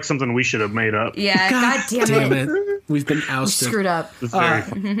 that feels like something we should have made up. Yeah, God damn it. We've been ousted. Screwed up. It's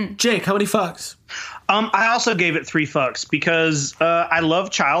very Jake, how many fucks? I also gave it 3 fucks because I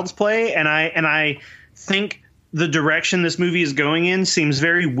love Child's Play, and I think the direction this movie is going in seems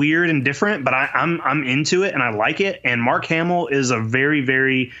very weird and different, but I'm into it and I like it. And Mark Hamill is a very,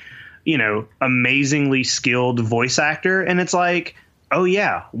 very, amazingly skilled voice actor, and it's like, oh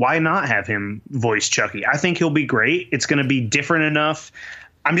yeah, why not have him voice Chucky? I think he'll be great. It's going to be different enough.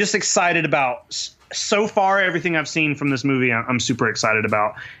 I'm just excited about. So far, everything I've seen from this movie, I'm super excited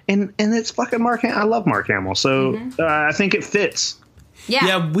about, and it's fucking Mark Hamill. I love Mark Hamill, so I think it fits.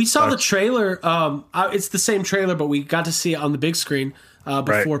 Yeah, we saw the trailer. It's the same trailer, but we got to see it on the big screen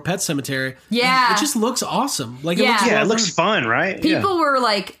before Pet Sematary. Yeah. And it just looks awesome. It looks fun, right? People were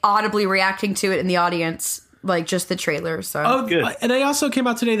audibly reacting to it in the audience. Just the trailer. So. Oh, good. And I also came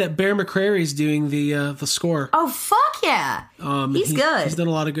out today that Bear McCreary's doing the score. Oh, fuck yeah. He's good. He's done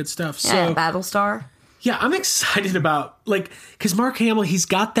a lot of good stuff. Yeah, So Battlestar. Yeah, I'm excited about because Mark Hamill, he's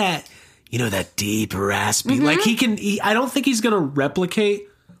got that, that deep raspy. I don't think he's gonna replicate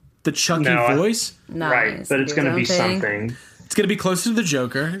the Chucky voice. No, right, but it's gonna be something. It's gonna be closer to the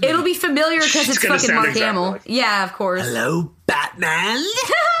Joker. It'll be familiar because it's fucking Mark Hamill. Like yeah, of course. Hello, Batman.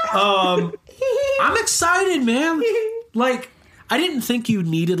 I'm excited, man. I didn't think you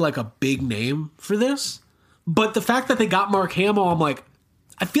needed a big name for this, but the fact that they got Mark Hamill, I'm like,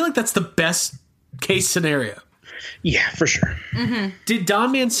 I feel like that's the best case scenario. Yeah, for sure. Mm-hmm. Did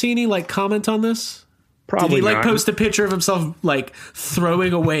Don Mancini comment on this? Probably Did he not. post a picture of himself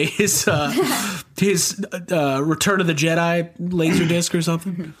throwing away his Return of the Jedi laser disc or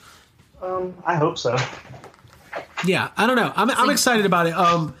something? I hope so. Yeah, I don't know. I'm excited about it.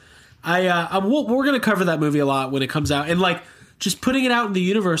 We're gonna cover that movie a lot when it comes out, and just putting it out in the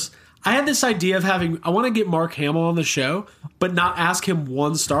universe. I had this idea of I want to get Mark Hamill on the show, but not ask him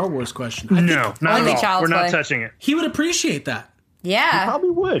one Star Wars question. No, not at all. We're not touching it. He would appreciate that. Yeah. He probably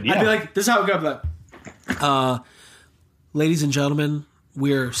would. Yeah. I'd be like, this is how it goes. Ladies and gentlemen,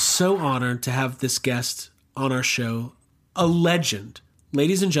 we're so honored to have this guest on our show, a legend.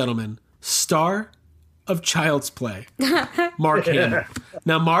 Ladies and gentlemen, star of Child's Play, Mark Hamill.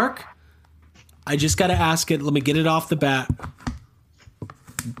 Now, Mark, I just got to ask it. Let me get it off the bat.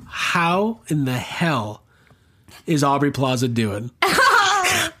 How in the hell is Aubrey Plaza doing?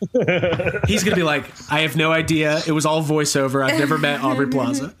 He's going to be like, I have no idea. It was all voiceover. I've never met Aubrey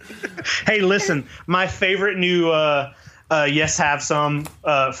Plaza. Hey, listen, my favorite new Yes Have Some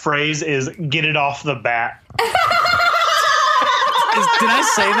phrase is get it off the bat. Did I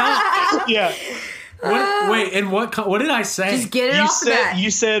say that? Yeah. Wait, and what did I say? Just get it off the bat. You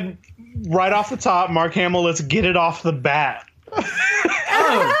said right off the top, Mark Hamill, let's get it off the bat.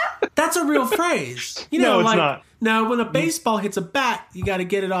 Oh, that's a real phrase. You know, No, it's not. No, when a baseball hits a bat, you got to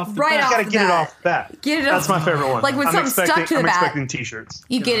get it off the Right bat. off Gotta the get it bat. off the bat. Get it off That's my favorite one. Like when something's stuck to the I'm bat. expecting t-shirts.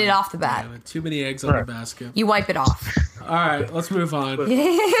 You get it off the bat. Damn it, too many eggs on the basket. You wipe it off. All right, let's move on.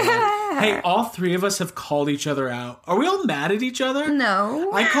 Hey, all three of us have called each other out. Are we all mad at each other?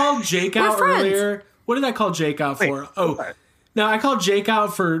 No. I called Jake out friends. earlier. What did I call Jake out for? No, I called Jake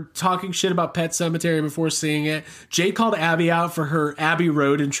out for talking shit about Pet Sematary before seeing it. Jake called Abby out for her Abbey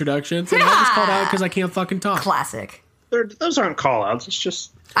Road introductions. And I just called out because I can't fucking talk. Classic. Those aren't call-outs. It's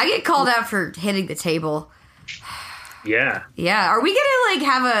just... I get called out for hitting the table. Yeah. Yeah. Are we going to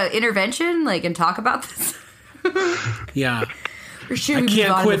have a intervention and talk about this? Yeah. Or should I we move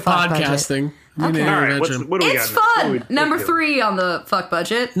can't on to quit fuck budget? podcasting. We need an All right, intervention. what do we It's got next? fun. What do Number we do? 3 on the fuck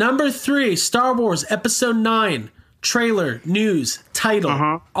budget. Number 3, Star Wars Episode 9. Trailer, news,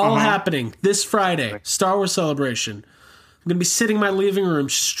 title, all happening this Friday. Star Wars Celebration. I'm going to be sitting in my living room,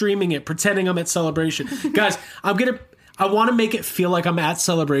 streaming it, pretending I'm at Celebration. Guys, I want to make it feel like I'm at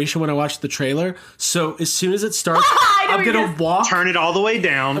Celebration when I watch the trailer. So as soon as it starts, I'm going to walk. Turn it all the way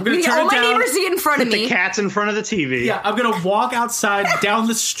down. I'm going to turn All it my down. neighbors see in front of The me. cat's in front of the TV. Yeah, I'm going to walk outside down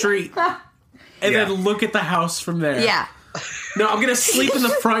the street and Yeah. then look at the house from there. Yeah. No, I'm going to sleep in the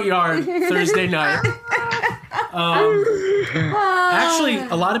front yard Thursday night. Actually,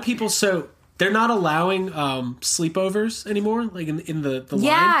 a lot of people, so they're not allowing sleepovers anymore, like in the line.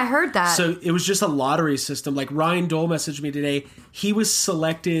 Yeah, I heard that. So it was just a lottery system. Like Ryan Dole messaged me today. He was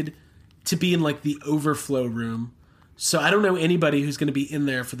selected to be in the overflow room. So I don't know anybody who's going to be in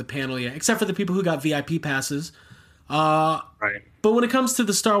there for the panel yet, except for the people who got VIP passes. Right. But when it comes to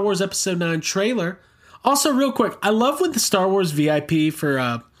the Star Wars Episode 9 trailer, also real quick, I love when the Star Wars VIP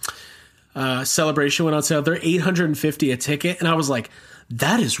for Celebration went on sale. They're $850 a ticket, and I was like,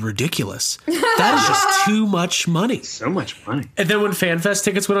 that is ridiculous. That is just too much money. So much money. And then when FanFest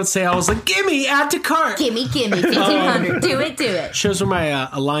tickets went on sale, I was like, gimme, add to cart. Gimme, 1,500. Do it. Shows where my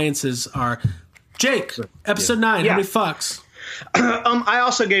alliances are. Jake, Episode 9, Yeah. how many fucks? I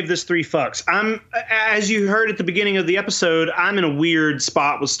also gave this 3 fucks. As you heard at the beginning of the episode, I'm in a weird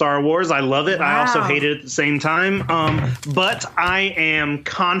spot with Star Wars. I love it. I also hate it at the same time. But I am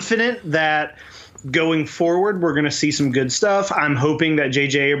confident that going forward, we're going to see some good stuff. I'm hoping that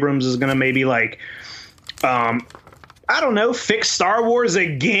J.J. Abrams is going to maybe I don't know, fix Star Wars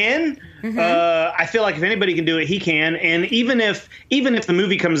again. I feel like if anybody can do it, he can. And even if the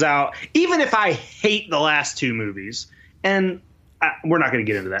movie comes out, even if I hate the last 2 movies, and we're not going to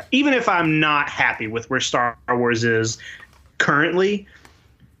get into that, even if I'm not happy with where Star Wars is currently,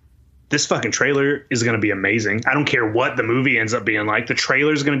 this fucking trailer is going to be amazing. I don't care what the movie ends up being like. The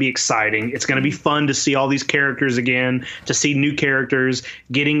trailer is going to be exciting. It's going to be fun to see all these characters again, to see new characters,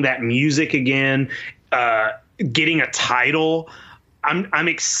 getting that music again, getting a title. I'm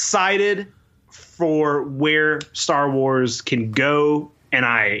excited for where Star Wars can go, and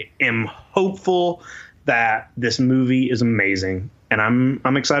I am hopeful that this movie is amazing, and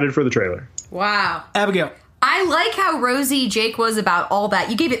I'm excited for the trailer. Wow. Abigail, I like how rosy Jake was about all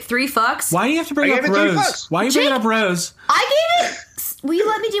that. You gave it 3 fucks. why do you have to bring I up gave it 3 Rose? fucks. Why are you bringing Jake- up Rose? I gave it. Will you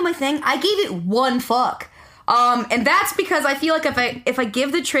let me do my thing? I gave it 1 fuck. And that's because I feel like if I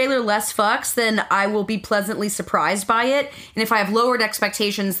give the trailer less fucks, then I will be pleasantly surprised by it. And if I have lowered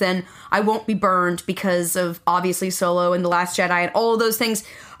expectations, then I won't be burned because of obviously Solo and The Last Jedi and all of those things.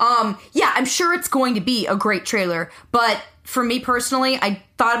 Yeah, I'm sure it's going to be a great trailer. But for me personally, I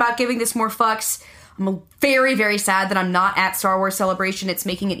thought about giving this more fucks. I'm very, very sad that I'm not at Star Wars Celebration. It's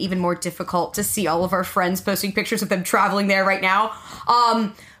making it even more difficult to see all of our friends posting pictures of them traveling there right now.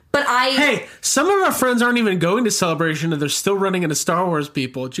 But Hey, some of our friends aren't even going to Celebration, and they're still running into Star Wars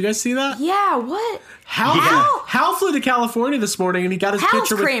people. Did you guys see that? Yeah, what? Hal flew to California this morning, and he got his Hal's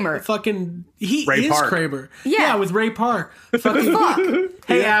picture Kramer. with fucking... He Ray is Park. Kramer. Yeah. with Ray Park. Fucking Fuck.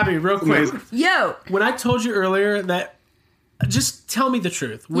 Hey, Abby, real quick. Yo. When I told you earlier that... Just tell me the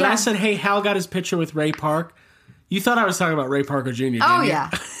truth. When Yeah. I said, hey, Hal got his picture with Ray Park, you thought I was talking about Ray Parker Jr., didn't Oh, you? yeah.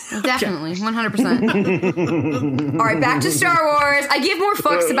 Definitely. 100%. All right, back to Star Wars. I give more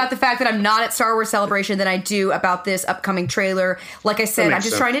fucks about the fact that I'm not at Star Wars Celebration than I do about this upcoming trailer. Like I said, I'm makes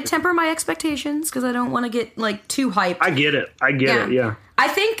just sense. trying to temper my expectations because I don't want to get, like, too hyped. I get it. Yeah.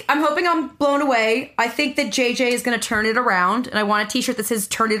 I'm hoping I'm blown away. I think that JJ is going to turn it around, and I want a t-shirt that says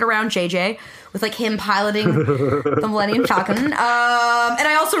 "Turn It Around, JJ," with like him piloting the Millennium Falcon. And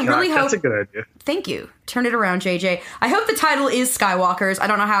I also really hope. That's a good idea. Thank you. Turn it around, JJ. I hope the title is Skywalkers. I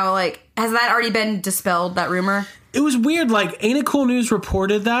don't know how. Like, has that already been dispelled? That rumor. It was weird. Like, Ain't It Cool News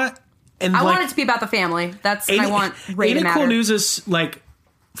reported that, and I like, want it to be about the family. I want Rey to Ain't It Cool matter. News is like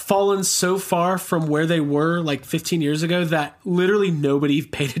fallen so far from where they were like 15 years ago that literally nobody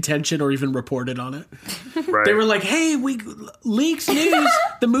paid attention or even reported on it. Right. They were like, "Hey, we leaks news.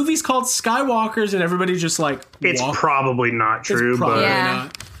 The movie's called Skywalkers," and everybody just like, It's walked. probably not It's true, probably but Yeah.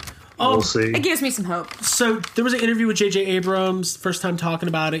 not. Oh, we'll see. It gives me some hope. so there was an interview with J.J. Abrams. First time talking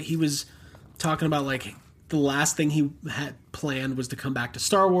about it, he was talking about like the last thing he had planned was to come back to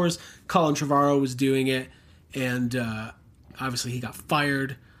Star Wars. Colin Trevorrow was doing it, and obviously he got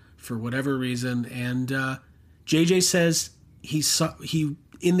fired for whatever reason. And J.J. says he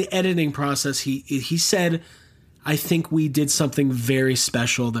in the editing process he said, "I think we did something very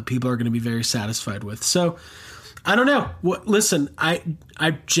special that people are going to be very satisfied with." So. I don't know. Listen, I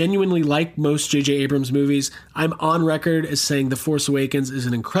genuinely like most J.J. Abrams movies. I'm on record as saying The Force Awakens is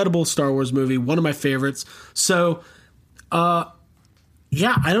an incredible Star Wars movie, one of my favorites. So,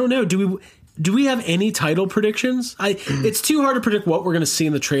 yeah, I don't know. Do we have any title predictions? It's too hard to predict what we're going to see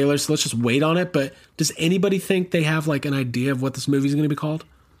in the trailer, so let's just wait on it. But does anybody think they have like an idea of what this movie is going to be called?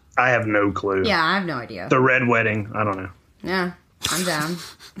 I have no clue. Yeah, I have no idea. The Red Wedding. I don't know. Yeah, I'm down.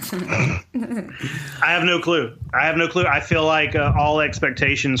 I have no clue. I feel like all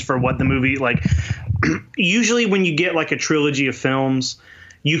expectations for what the movie, like, usually when you get like a trilogy of films,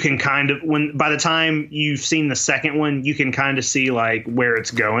 you can kind of, by the time you've seen the second one, you can kind of see like where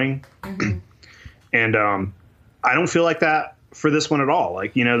it's going. Mm-hmm. And I don't feel like that for this one at all.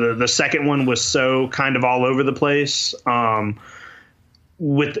 Like, you know, the second one was so kind of all over the place.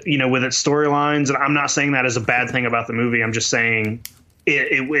 With its storylines, and I'm not saying that as a bad thing about the movie. I'm just saying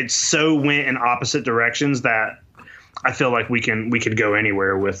it so went in opposite directions that I feel like we could go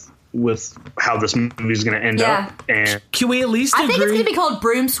anywhere with how this movie is going to end up. And can we at least I agree? think it's going to be called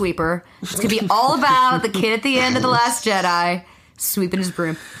Broom Sweeper. It's going to be all about the kid at the end of The Last Jedi sweeping his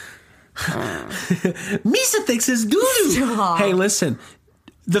broom. Misa thinks it's doo-doo. Stop. Hey, listen.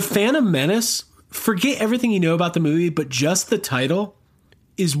 The Phantom Menace, forget everything you know about the movie, but just the title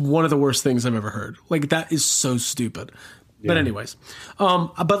is one of the worst things I've ever heard. Like, that is so stupid. Yeah. But anyways,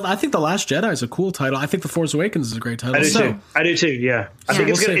 but I think The Last Jedi is a cool title. I think The Force Awakens is a great title. I do too. Yeah, I think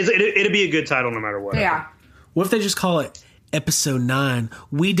it'll be a good title no matter what. Yeah. What if they just call it Episode 9?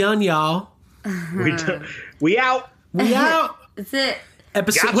 We done, y'all. We out. We out. That's it.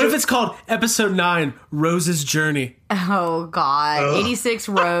 Gotcha. What if it's called Episode 9, Rose's Journey? Oh, God. 86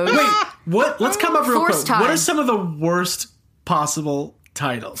 Rose. Wait, what? Let's come up real Force quick. Time. What are some of the worst possible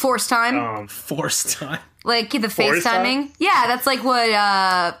titles? Force Time. Force Time. Like the Force FaceTiming. Time? Yeah, that's like what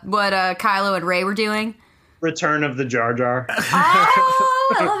Kylo and Rey were doing. Return of the Jar Jar.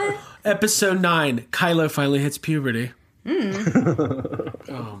 Oh, I love it. Episode 9, Kylo finally hits puberty.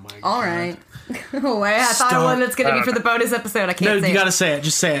 Oh my god. All right. Oh, wait, I thought one that's going to be for the bonus episode. I can't say No, you got to say it.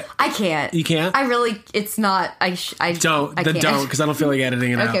 Just say it. I can't. You can't? I really, it's not, I Don't. I Then can't. don't, because I don't feel like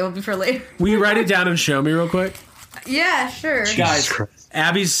editing it out. Okay, we'll be for later. Will you write it down and show me real quick? Yeah, sure. Guys,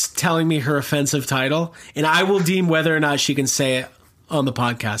 Abby's telling me her offensive title, and I will deem whether or not she can say it on the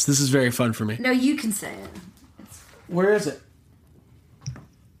podcast. This is very fun for me. No, you can say it. Where is it?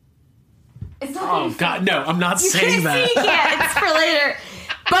 It's not Oh, God, no, I'm not saying that. You can't. It's for later.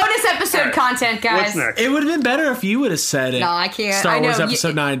 Bonus episode content, guys. What's next? It would have been better if you would have said it. No, I can't. Star I know. Wars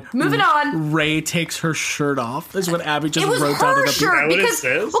Episode 9. Moving on. Rey takes her shirt off. Is what Abby just It was wrote down. her in the- shirt what it because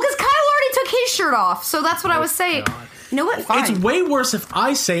says? Kylo already took his shirt off, so that's what I was saying. God. You know what? Fine. It's way worse if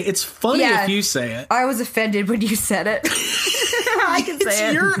I say it. It's funny Yeah. if you say it. I was offended when you said it. I can It's say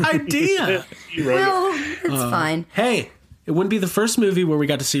it. your idea. Well, it's fine. Hey, it wouldn't be the first movie where we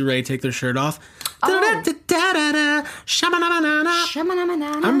got to see Rey take their shirt off. Oh.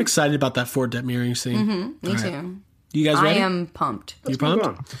 I'm excited about that Ford Detmering scene. Me too. You guys ready? I am pumped. You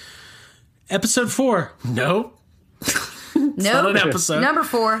pumped? Episode 4. Nope. Not an episode. Number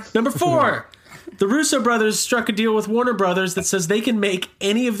 4. Number 4. The Russo brothers struck a deal with Warner Brothers that says they can make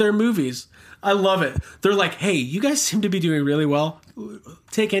any of their movies. I love it. They're like, hey, you guys seem to be doing really well.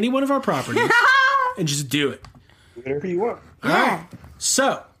 Take any one of our properties and just do it. Whatever you want. All right.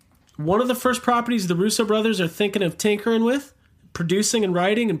 So, one of the first properties the Russo brothers are thinking of tinkering with, producing and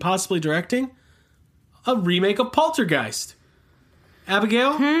writing and possibly directing, a remake of Poltergeist.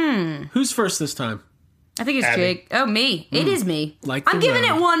 Abigail? Who's first this time? I think it's Abby. Jake. Oh, me. It is me. Like I'm the giving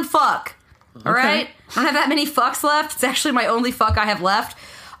round. it one fuck. All right? I don't have that many fucks left. It's actually my only fuck I have left.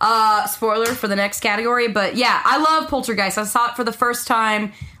 Spoiler for the next category. But yeah, I love Poltergeist. I saw it for the first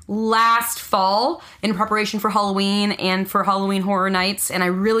time last fall in preparation for Halloween and for Halloween Horror Nights. And I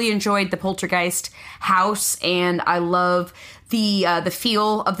really enjoyed the Poltergeist house. And I love the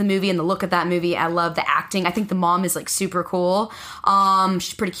feel of the movie and the look of that movie. I love the acting. I think the mom is like super cool.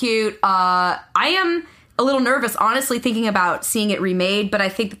 She's pretty cute. I am a little nervous, honestly, thinking about seeing it remade, but I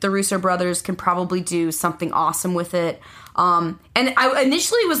think that the Russo brothers can probably do something awesome with it. And I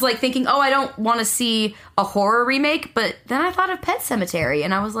initially was like thinking, I don't want to see a horror remake, but then I thought of Pet Sematary,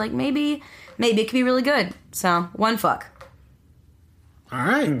 and I was like, maybe it could be really good. So, one fuck. All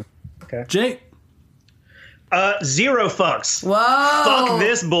right. Okay. Jake. 0 fucks. Whoa. Fuck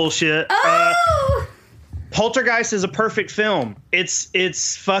this bullshit. Oh! Poltergeist is a perfect film.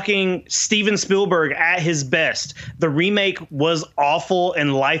 It's fucking Steven Spielberg at his best. The remake was awful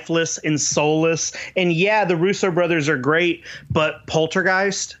and lifeless and soulless. And yeah, the Russo brothers are great, but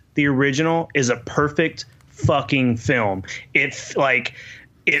Poltergeist, the original, is a perfect fucking film.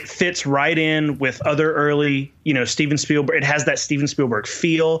 It fits right in with other early, Steven Spielberg. It has that Steven Spielberg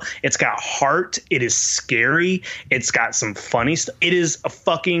feel. It's got heart. It is scary. It's got some funny stuff. It is a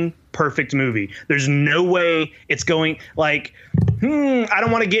fucking perfect movie. There's no way it's going I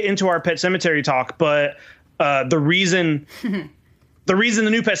don't want to get into our Pet Sematary talk, but the reason the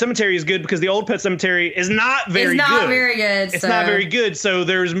new Pet Sematary is good because the old Pet Sematary is not very good. It's not very good. It's not very good. So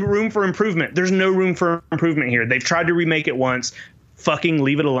there's room for improvement. There's no room for improvement here. They've tried to remake it once. Fucking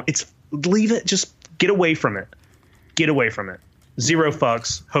leave it alone. Leave it. Just get away from it. Get away from it. 0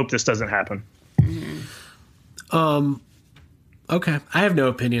 fucks. Hope this doesn't happen. Okay. I have no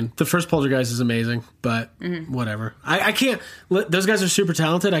opinion. The first Poltergeist is amazing, but whatever. I can't. Those guys are super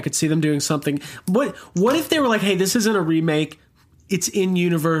talented. I could see them doing something. What if they were like, hey, this isn't a remake. It's in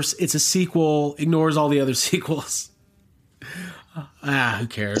universe. It's a sequel. Ignores all the other sequels. Who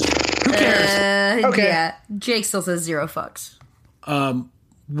cares? Who cares? Okay. Yeah. Jake still says 0 fucks.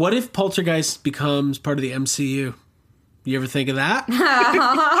 What if Poltergeist becomes part of the MCU? You ever think of that?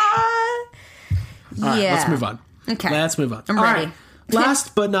 All right, let's move on. Okay. Let's move on. I'm All ready. right.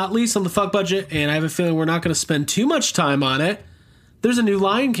 Last but not least on the fuck budget, and I have a feeling we're not going to spend too much time on it. There's a new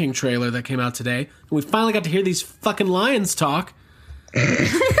Lion King trailer that came out today, and we finally got to hear these fucking lions talk.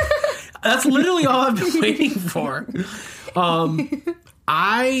 That's literally all I've been waiting for.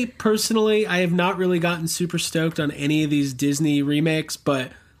 I personally have not really gotten super stoked on any of these Disney remakes,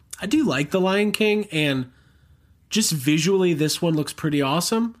 but I do like The Lion King, and just visually, this one looks pretty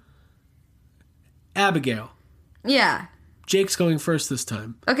awesome. Abigail. Yeah. Jake's going first this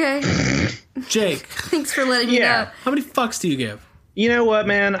time. Okay. Jake. Thanks for letting me know. How many fucks do you give? You know what,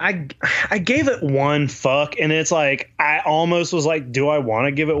 man? I gave it 1 fuck, and it's like I almost was like, do I want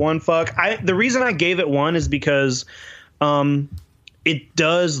to give it 1 fuck? The reason I gave it 1 is because it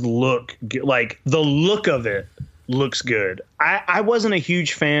does look like the look of it looks good. I wasn't a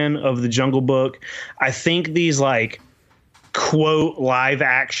huge fan of the Jungle Book. I think these quote live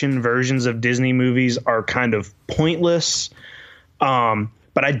action versions of Disney movies are kind of pointless.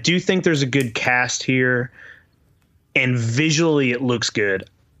 But I do think there's a good cast here, and visually it looks good.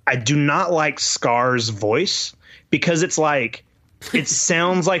 I do not like Scar's voice because it's it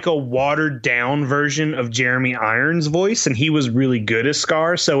sounds like a watered down version of Jeremy Irons' voice, and he was really good as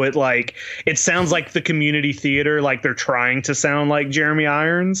Scar. So it sounds like the Community Theater, like they're trying to sound like Jeremy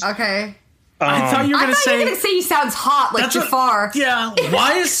Irons. Okay. I thought you were going to say he sounds hot like Jafar. Yeah.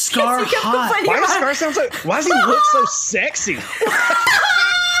 Why is Scar hot? Why does Scar sound so? Why does he look so sexy?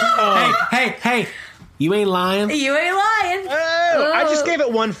 Hey! You ain't lying. You ain't lying. Oh, I just gave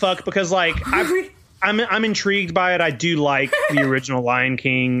it 1 fuck because I'm intrigued by it. I do like the original Lion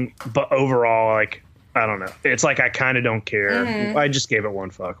King, but overall, I don't know. It's I kind of don't care. I just gave it 1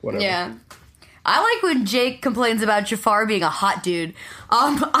 fuck. Whatever. Yeah. I like when Jake complains about Jafar being a hot dude.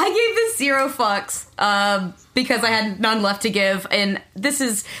 I gave this 0 fucks because I had none left to give, and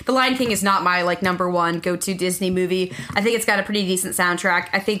The Lion King is not my like number one go-to Disney movie. I think it's got a pretty decent soundtrack.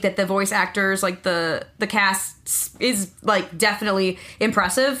 I think that the voice actors, like the cast, is like definitely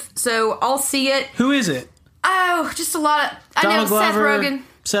impressive. So I'll see it. Who is it? Oh, just a lot of. I know Glover,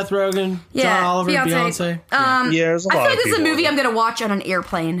 Seth Rogen. John Oliver, Beyonce. There's a lot I feel like of this is a people. movie I'm going to watch on an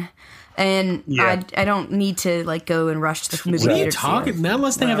airplane. And I don't need to like go and rush to the movie What are theater. you talking? Not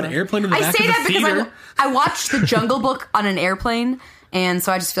unless they have an airplane in the I back say of the that because theater. I watched The Jungle Book on an airplane, and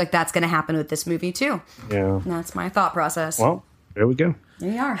so I just feel like that's going to happen with this movie too. Yeah. And that's my thought process. Well, there we go.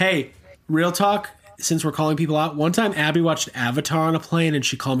 There you are. Hey, real talk. Since we're calling people out, one time Abby watched Avatar on a plane, and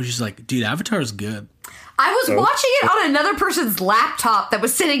she called me. She's like, "Dude, Avatar is good." I was watching it on another person's laptop that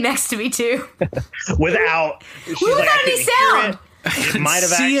was sitting next to me too. Without any sound. It might have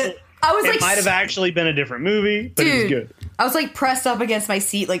See actually. it? I was It like, might have actually been a different movie, but it was dude, good. I was like pressed up against my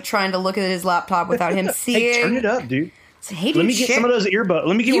seat, like trying to look at his laptop without him seeing. Hey, turn it up, dude. So, hey, dude, Let me get some of those earbuds.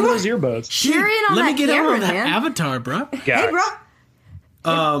 Let me get one of those earbuds. Share in on Let that me get camera, on that man. Avatar, bro. Guys, Hey, bro.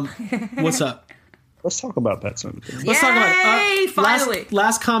 What's up? let's talk about Pet Sematary. Let's talk about Yay, it. finally.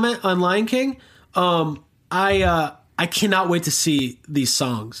 Last comment on Lion King. I cannot wait to see these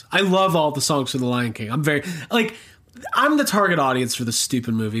songs. I love all the songs for the Lion King. I'm the target audience for this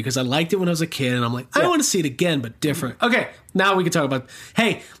stupid movie because I liked it when I was a kid, and I'm like, I want to see it again, but different. Okay, now we can talk about.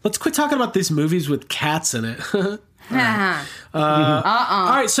 Hey, let's quit talking about these movies with cats in it. All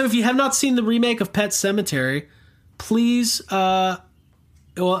right, so if you have not seen the remake of Pet Sematary, please,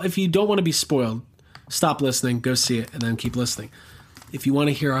 if you don't want to be spoiled, stop listening, go see it, and then keep listening. If you want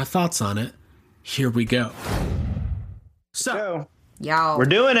to hear our thoughts on it, here we go. So, Yo. We're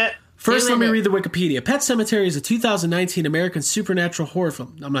doing it. first, let Doing me it. read the Wikipedia. Pet Sematary is a 2019 American supernatural horror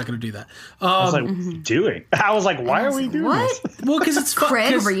film. I'm not going to do that. I was like, what are you doing? I was like, why are we doing What? this? Well, because it's fun.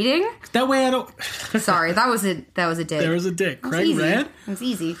 Craig 'cause reading? That way I don't. Sorry, that was a dig. There was a dick. That was Craig easy. read. It was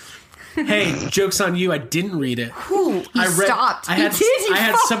easy. Hey, joke's on you. I didn't read it. Ooh, he I read. stopped. I had. He did. He I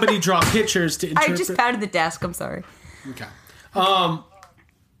had stopped. somebody draw pictures to I interpret. just pounded the desk. I'm sorry. Okay.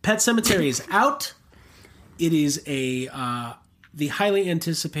 Pet Sematary is out. It is the highly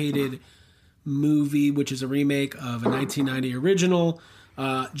anticipated movie, which is a remake of a 1990 original.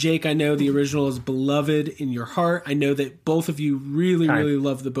 Jake, I know the original is beloved in your heart. I know that both of you really, really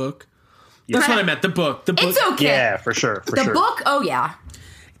love the book. That's what I meant. The book. The book. It's okay. Yeah, for sure. The book, oh yeah.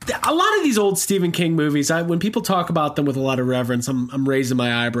 A lot of these old Stephen King movies, when people talk about them with a lot of reverence, I'm raising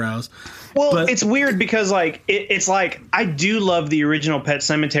my eyebrows. Well, But- it's weird because like it's like I do love the original Pet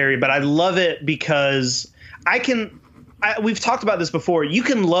Sematary, but I love it because we've talked about this before. You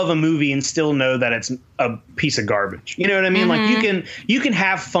can love a movie and still know that it's a piece of garbage. You know what I mean? Like you can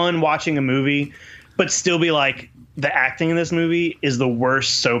have fun watching a movie, but still be like, the acting in this movie is the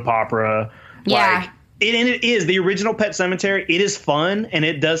worst soap opera. Yeah. Like, it is the original Pet Sematary. It is fun and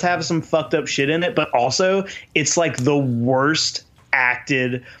it does have some fucked up shit in it, but also it's like the worst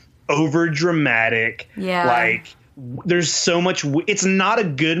acted, over dramatic. Yeah. Like there's so much. It's not a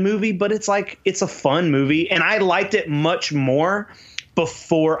good movie, but it's like it's a fun movie, and I liked it much more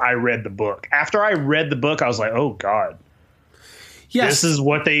before I read the book. After I read the book, I was like, oh god. Yes. This is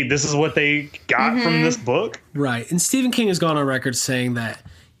what they got from this book. Right. And Stephen King has gone on record saying that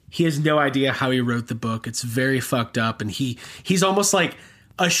he has no idea how he wrote the book. It's very fucked up, and he's almost like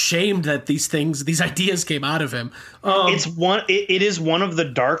ashamed that these ideas came out of him. It is one of the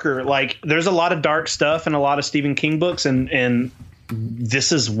darker, like there's a lot of dark stuff in a lot of Stephen King books, and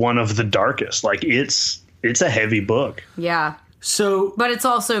this is one of the darkest. Like it's a heavy book. Yeah. So, But it's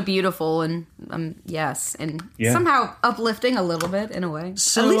also beautiful and yes, and somehow uplifting a little bit in a way.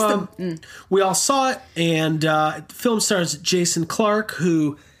 So At least we all saw it, and the film stars Jason Clarke,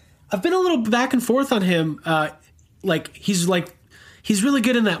 who I've been a little back and forth on him. He's really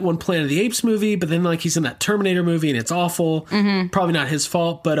good in that one Planet of the Apes movie, but then he's in that Terminator movie, and it's awful. Probably not his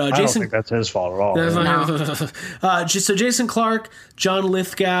fault, but I don't Jason. think that's his fault at all. So Jason Clarke, John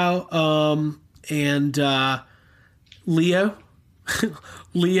Lithgow, and Leo.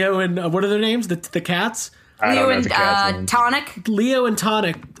 Leo and what are their names? The cats? I don't Leo know and the cat's name. Tonic. Leo and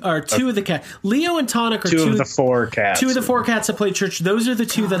Tonic are two of the cats. Leo and Tonic are Two of the four cats. Two of the four cats that play church. Those are the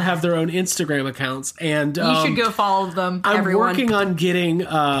two that have their own Instagram accounts. And You should go follow them, I'm everyone. working on getting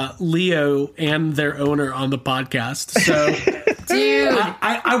Leo and their owner on the podcast. So Dude.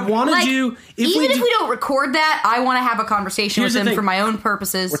 I want to do. If we don't record that, I want to have a conversation Here's with the him thing. for my own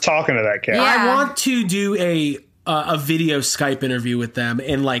purposes. We're talking to that cat. Yeah. I want to do a video Skype interview with them,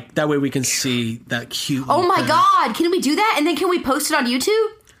 and that way we can see that cute. Oh little my thing. god, can we do that? And then can we post it on YouTube?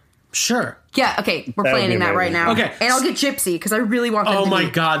 Sure. Yeah, okay, we're That would planning be that right amazing. now. Okay. And I'll get Gypsy because I really want them Oh to my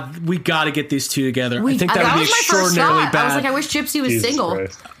be. God, we got to get these two together. I think that that would be was my first extraordinarily thought. bad. I was like, I wish Gypsy was Jesus single.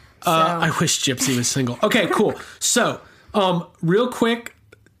 Christ. I wish Gypsy was single. Okay, cool. So, real quick,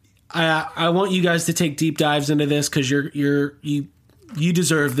 I want you guys to take deep dives into this because you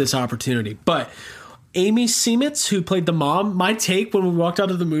deserve this opportunity. But Amy Seimetz, who played the mom, my take when we walked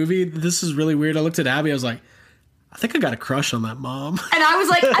out of the movie, this is really weird. I looked at Abby, I was like, I think I got a crush on that mom. And I was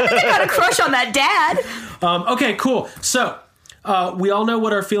like, I think I got a crush on that dad. Okay, cool. So, we all know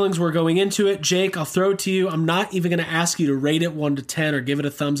what our feelings were going into it. Jake, I'll throw it to you. I'm not even going to ask you to rate it 1 to 10 or give it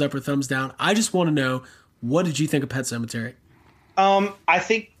a thumbs up or thumbs down. I just want to know, what did you think of Pet Sematary? I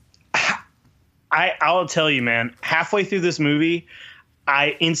think I'll tell you, man. Halfway through this movie,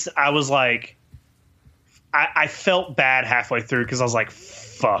 I was like, I felt bad halfway through because I was like,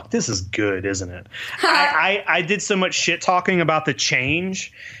 fuck, this is good, isn't it? I did so much shit talking about the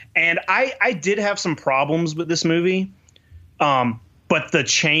change, and I did have some problems with this movie. But the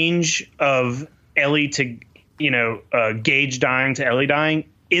change of Ellie to, Gage dying to Ellie dying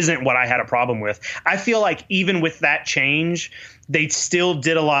isn't what I had a problem with. I feel like even with that change, they still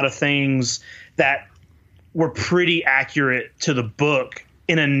did a lot of things that were pretty accurate to the book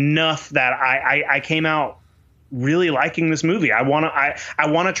in enough that I came out really liking this movie. I want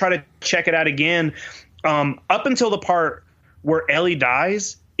to try to check it out again. Up until the part where Ellie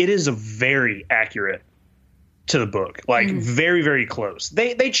dies, it is very accurate to the book, like very, very close.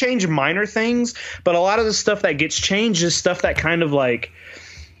 They change minor things, but a lot of the stuff that gets changed is stuff that kind of like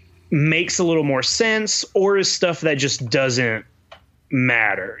makes a little more sense, or is stuff that just doesn't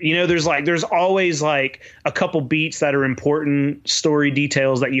matter. There's always like a couple beats that are important story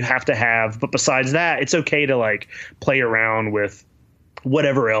details that you have to have, but besides that, it's okay to like play around with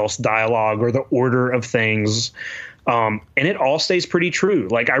whatever else, dialogue or the order of things. And it all stays pretty true.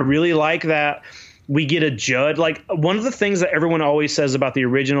 Like, I really like that we get a Judd. Like, one of the things that everyone always says about the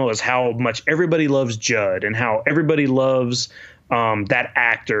original is how much everybody loves Judd and how everybody loves that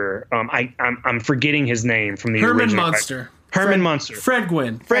actor. I'm forgetting his name from the original. Herman Munster. Fred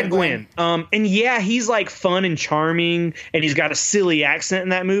Gwynn. Fred Gwynn. And yeah, he's like fun and charming, and he's got a silly accent in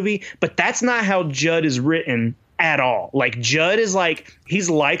that movie, but that's not how Judd is written at all. Like, Judd is like, he's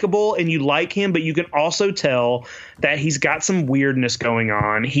likable and you like him, but you can also tell that he's got some weirdness going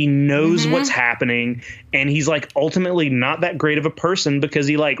on. He knows what's happening, and he's like ultimately not that great of a person because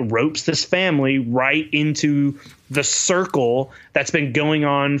he like ropes this family right into the circle that's been going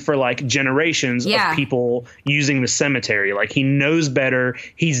on for like generations of people using the cemetery. Like, he knows better.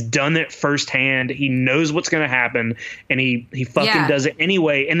 He's done it firsthand. He knows what's going to happen, and he fucking does it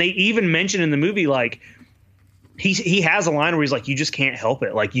anyway. And they even mention in the movie, like, he has a line where he's like, you just can't help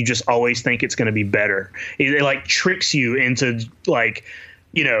it. Like, you just always think it's going to be better. It like tricks you into like,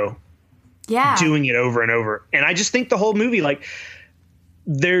 doing it over and over. And I just think the whole movie, like,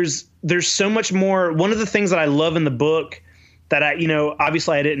 there's so much more. One of the things that I love in the book that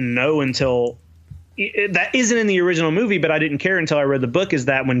obviously I didn't know until that isn't in the original movie, but I didn't care until I read the book, is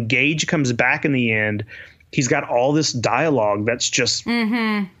that when Gage comes back in the end, he's got all this dialogue that's just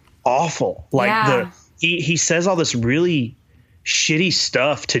awful. Like he says all this really shitty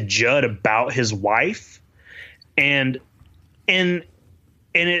stuff to Judd about his wife, and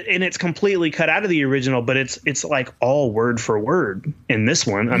it's completely cut out of the original, but it's like all word for word in this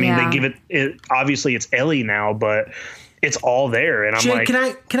one. I mean, they give it obviously it's Ellie now, but it's all there. And I'm Jay, like,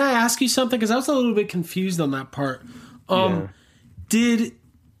 can I ask you something? Because I was a little bit confused on that part. Was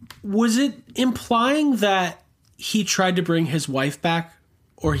it implying that he tried to bring his wife back,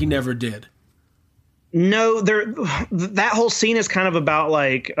 or he never did? No, that whole scene is kind of about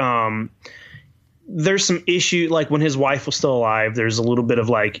like, there's some issue, like when his wife was still alive, there's a little bit of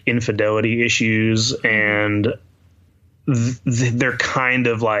like infidelity issues, and they're kind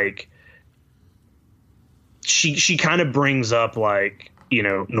of like, she kind of brings up like,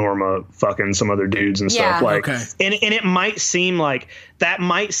 Norma fucking some other dudes and stuff, like, and it might seem like that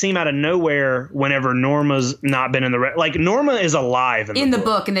might seem out of nowhere whenever Norma's not been in the like, Norma is alive in the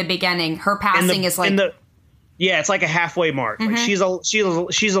book in the beginning. Her passing is like it's like a halfway mark. Like, she's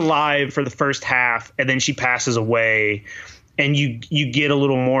alive for the first half, and then she passes away, and you get a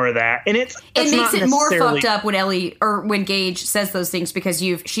little more of that, and it makes it more fucked up when Ellie or when Gage says those things, because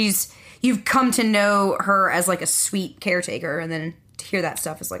you've come to know her as like a sweet caretaker, and then to hear that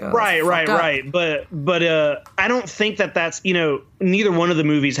stuff is like, oh, right. But I don't think that's neither one of the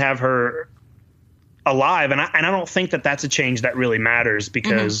movies have her alive, and I don't think that's a change that really matters,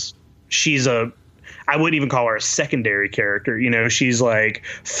 because she's I wouldn't even call her a secondary character. She's like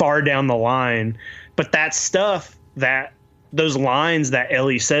far down the line, but that stuff that those lines that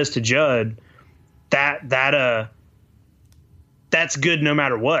Ellie says to Judd, that's good no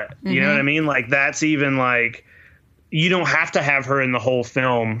matter what. You know what I mean? Like, that's even like, you don't have to have her in the whole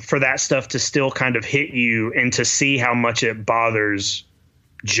film for that stuff to still kind of hit you and to see how much it bothers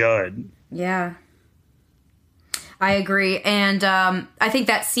Judd. Yeah. I agree. And I think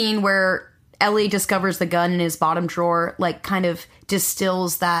that scene where Ellie discovers the gun in his bottom drawer, like, kind of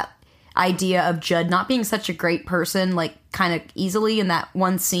distills that idea of Judd not being such a great person, like, kind of easily in that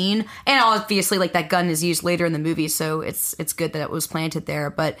one scene. And obviously, like, that gun is used later in the movie, so it's good that it was planted there.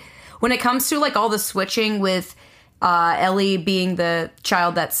 But when it comes to, like, all the switching with Ellie being the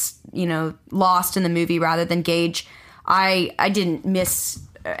child that's, you know, lost in the movie rather than Gage, I didn't miss,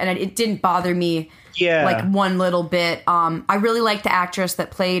 and it didn't bother me. Yeah. Like, one little bit. I really liked the actress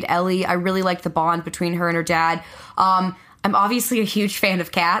that played Ellie. I really liked the bond between her and her dad. I'm obviously a huge fan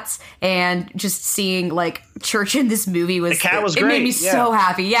of cats, and just seeing, like, Church in this movie was... The cat was great. It made me so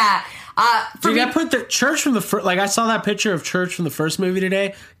happy. Yeah. Dude, I put the Church from the first... Like, I saw that picture of Church from the first movie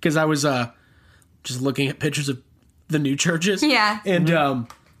today, because I was just looking at pictures of the new Churches. Yeah. And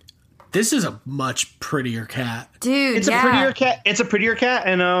this is a much prettier cat. Dude, it's a prettier cat. It's a prettier cat,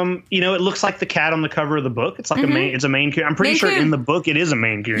 and you know, it looks like the cat on the cover of the book. It's like it's a main. I'm pretty sure in the book it is a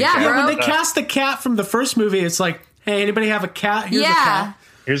main cat. Yeah, when they cast the cat from the first movie, it's like, hey, anybody have a cat? Here's a cat.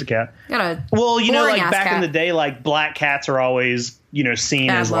 Here's a cat. Well, you know, like back in the day, like black cats are always, you know, seen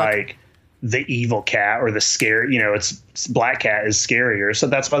as like the evil cat or the scary. You know, it's black cat is scarier, so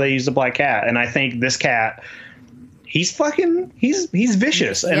that's why they use the black cat. And I think this cat, he's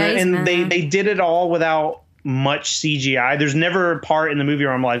vicious, and they did it all without much CGI. There's never a part in the movie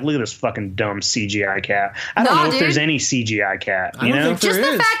where I'm like, look at this fucking dumb CGI cat. I don't know if there's any CGI cat. You know, just the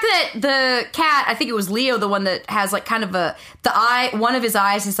fact that the cat, I think it was Leo, the one that has like kind of the eye, one of his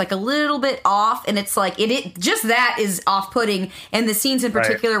eyes is like a little bit off, and it's like it just that is off-putting. And the scenes in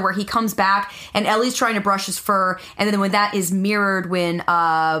particular where he comes back and Ellie's trying to brush his fur, and then when that is mirrored when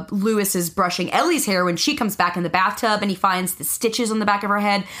Lewis is brushing Ellie's hair when she comes back in the bathtub and he finds the stitches on the back of her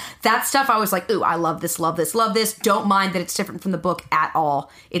head, that stuff I was like, ooh, I love this. Don't mind that it's different from the book at all.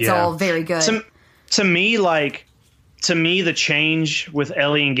 It's all very good. To me, the change with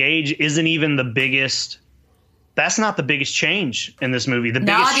Ellie and Gage isn't even the biggest. That's not the biggest change in this movie. The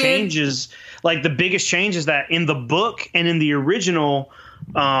biggest change is that in the book and in the original,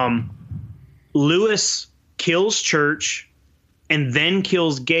 Lewis kills Church and then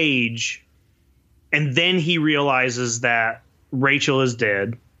kills Gage, and then he realizes that Rachel is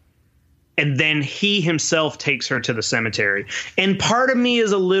dead. And then he himself takes her to the cemetery. And part of me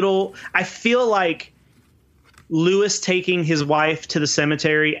is I feel like Lewis taking his wife to the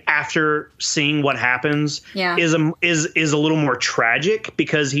cemetery after seeing what happens is a little more tragic,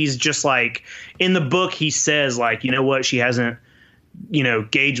 because he's just like, in the book, he says, like, you know what? She hasn't, you know,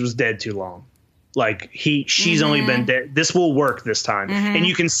 Gage was dead too long. Like she's only been dead. This will work this time. And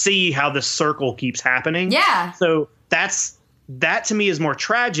you can see how the circle keeps happening. Yeah. So that to me is more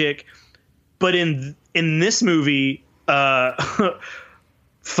tragic. But in this movie, it's like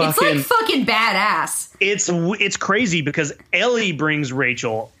fucking badass. It's crazy because Ellie brings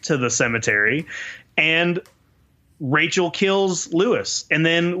Rachel to the cemetery, and Rachel kills Lewis, and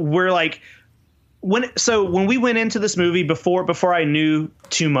then we're like, when we went into this movie before I knew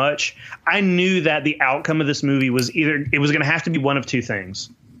too much, I knew that the outcome of this movie was going to have to be one of two things.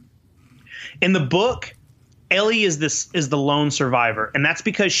 In the book, Ellie is the lone survivor, and that's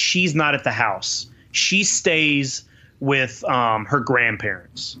because she's not at the house. She stays with her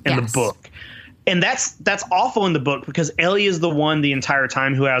grandparents in the book. And that's awful in the book, because Ellie is the one the entire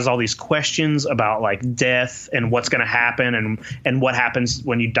time who has all these questions about like death and what's going to happen and what happens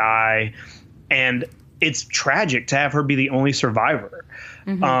when you die. And it's tragic to have her be the only survivor.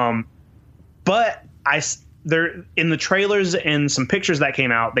 But there in the trailers and some pictures that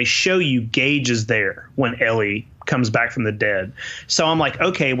came out, they show you Gage is there when Ellie comes back from the dead. So I'm like,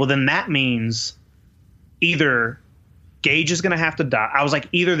 okay, well then that means either Gage is going to have to die. I was like,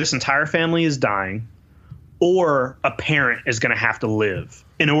 either this entire family is dying, or a parent is going to have to live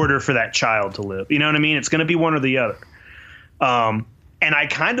in order for that child to live. You know what I mean? It's going to be one or the other. And I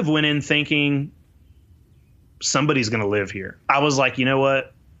kind of went in thinking somebody's going to live here. I was like, you know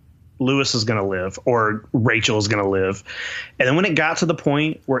what? Lewis is going to live, or Rachel is going to live. And then when it got to the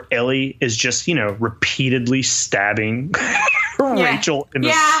point where Ellie is just, you know, repeatedly stabbing Rachel in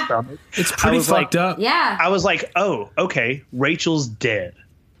the stomach, it's pretty fucked up. Yeah. I was like, oh, okay, Rachel's dead.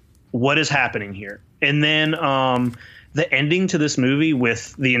 What is happening here? And then the ending to this movie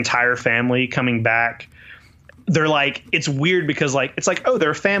with the entire family coming back, they're like, it's weird because like, it's like, oh,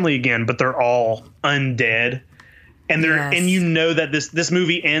 they're a family again, but they're all undead. and you know that this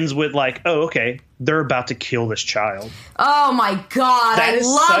movie ends with like, oh, okay, they're about to kill this child. Oh my God, I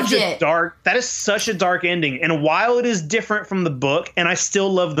loved it. That is such a dark ending. And while it is different from the book, and I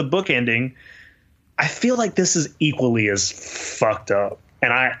still love the book ending, I feel like this is equally as fucked up.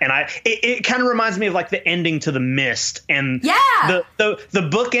 And it kind of reminds me of like the ending to The Mist, and the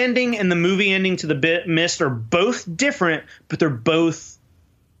book ending and the movie ending to The Mist are both different, but they're both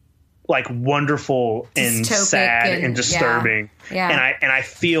like wonderful and sad and disturbing. Yeah. And I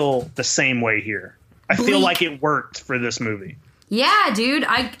feel the same way here. I feel like it worked for this movie. Yeah, dude,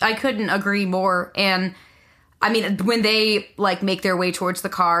 I couldn't agree more. And I mean, when they like make their way towards the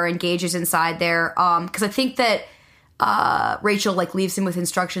car and Gage is inside there, because I think that Rachel like leaves him with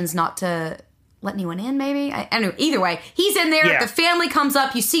instructions not to let anyone in, maybe. I don't know. Either way, he's in there. Yeah. The family comes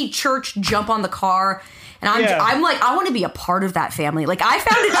up. You see Church jump on the car. And I'm like, I want to be a part of that family. Like, I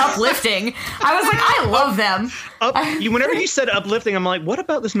found it uplifting. I was like, I love them. Whenever you said uplifting, I'm like, what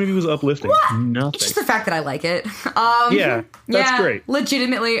about this movie was uplifting? What? Nothing. It's just the fact that I like it. That's great.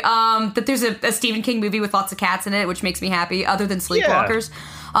 Legitimately. That there's a Stephen King movie with lots of cats in it, which makes me happy, other than Sleepwalkers.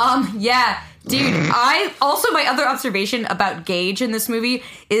 Dude, my other observation about Gage in this movie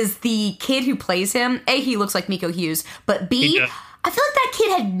is the kid who plays him. A, he looks like Miko Hughes, but B, I feel like that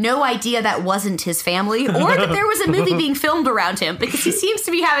kid had no idea that wasn't his family, or that there was a movie being filmed around him, because he seems to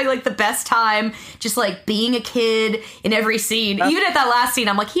be having like the best time just like being a kid in every scene. Even at that last scene,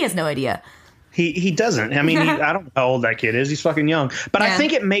 I'm like, he has no idea. He doesn't. I mean, I don't know how old that kid is. He's fucking young. But I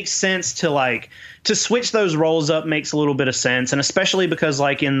think it makes sense to switch those roles up makes a little bit of sense. And especially because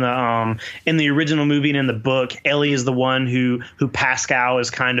like in the original movie and in the book, Ellie is the one who Pascal has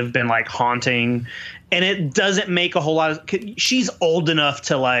kind of been like haunting. And it doesn't make a whole lot of – she's old enough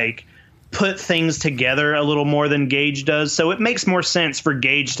to like put things together a little more than Gage does. So it makes more sense for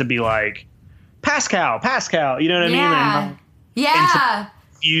Gage to be like, Pascal, you know what I mean? And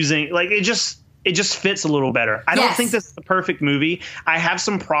using like it just fits a little better. I don't think this is the perfect movie. I have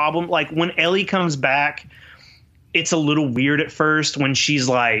some problem. Like when Ellie comes back, it's a little weird at first when she's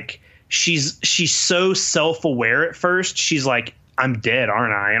like, she's so self-aware at first. She's like, I'm dead,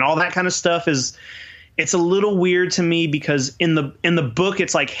 aren't I? And all that kind of stuff it's a little weird to me because in the book,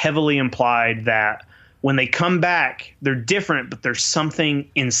 it's like heavily implied that when they come back, they're different, but there's something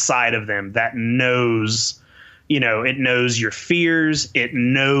inside of them that knows, you know, it knows your fears. It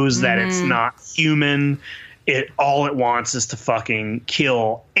knows that it's not human. All it wants is to fucking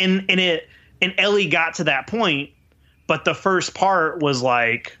kill. And Ellie got to that point, but the first part was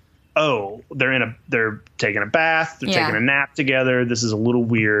like, oh, they're taking a bath, they're taking a nap together. This is a little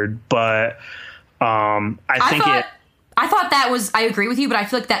weird, but I thought that was, I agree with you, but I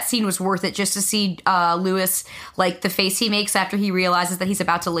feel like that scene was worth it just to see Lewis, like the face he makes after he realizes that he's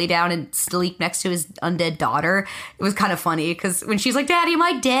about to lay down and sleep next to his undead daughter. It was kind of funny because when she's like, Daddy, am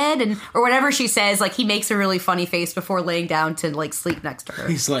I dead? Or whatever she says, like he makes a really funny face before laying down to like sleep next to her.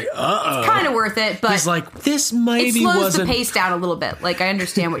 He's like, uh-oh. It's kind of worth it, but he's like, this maybe wasn't. It slows wasn't the pace down a little bit. Like I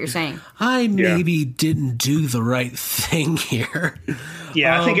understand what you're saying. I maybe didn't do the right thing here.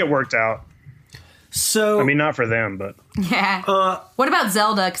 Yeah, I think it worked out. So I mean, not for them, but what about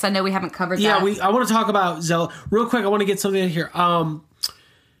Zelda? Because I know we haven't covered that. Yeah, I want to talk about Zelda real quick. I want to get something in here. I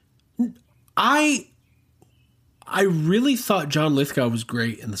really thought John Lithgow was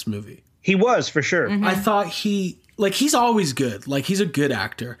great in this movie. He was for sure. Mm-hmm. I thought he's always good. Like he's a good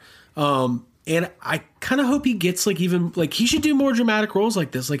actor. And I kind of hope he gets like even like he should do more dramatic roles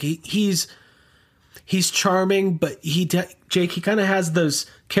like this. Like he's charming, but Jake, he kind of has those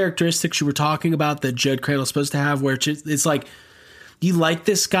characteristics you were talking about that Judd Crandall's supposed to have, where it's like you like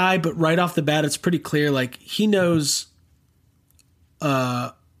this guy, but right off the bat, it's pretty clear like he knows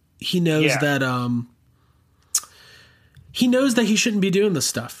that he knows that he shouldn't be doing this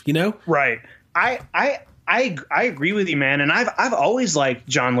stuff, you know? Right. I agree with you, man. And I've always liked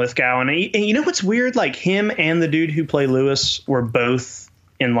John Lithgow, and you know what's weird? Like him and the dude who played Lewis were both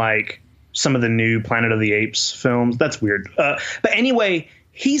in like some of the new Planet of the Apes films. That's weird. But anyway,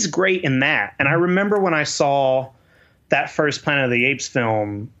 he's great in that. And I remember when I saw that first Planet of the Apes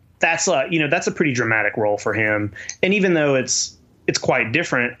film, that's a pretty dramatic role for him. And even though it's quite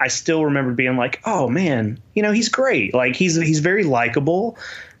different, I still remember being like, oh man, you know, he's great. Like he's very likable.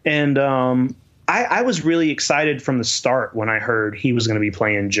 And I was really excited from the start when I heard he was going to be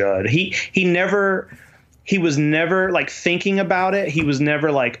playing Judd. He was never like thinking about it. He was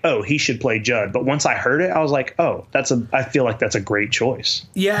never like, oh, he should play Judd. But once I heard it, I was like, oh, I feel like that's a great choice.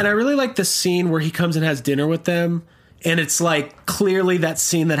 Yeah. And I really like the scene where he comes and has dinner with them And it's like clearly that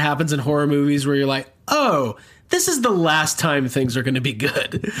scene that happens in horror movies where you're like, oh, this is the last time things are going to be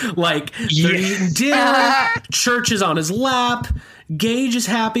good. Like, they're eating dinner, Church is on his lap, Gage is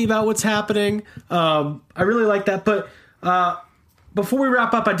happy about what's happening. I really like that. But before we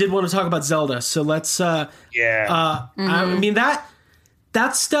wrap up, I did want to talk about Zelda. So let's... I mean,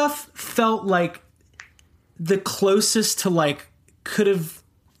 that stuff felt like the closest to, like, could have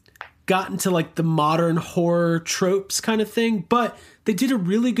gotten to, like, the modern horror tropes kind of thing. But they did a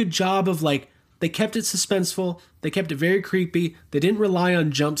really good job of, like, they kept it suspenseful. They kept it very creepy. They didn't rely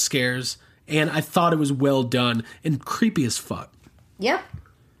on jump scares. And I thought it was well done and creepy as fuck. Yep.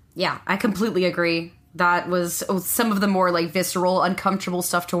 Yeah, I completely agree. That was some of the more like visceral, uncomfortable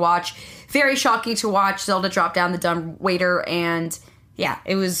stuff to watch. Very shocking to watch. Zelda drop down the dumbwaiter, and yeah,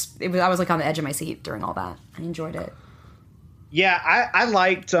 it was. I was like on the edge of my seat during all that. I enjoyed it. Yeah, I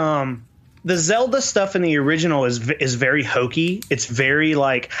liked the Zelda stuff in the original is very hokey. It's very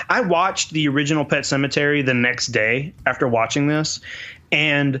like, I watched the original Pet Sematary the next day after watching this,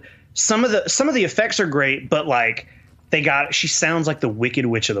 and some of the effects are great, but like she sounds like the Wicked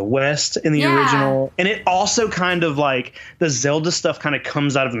Witch of the West in the original, and it also kind of like the Zelda stuff kind of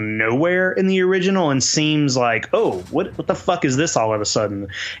comes out of nowhere in the original and seems like, oh, what the fuck is this all of a sudden?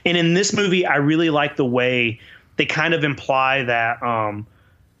 And in this movie, I really like the way they kind of imply that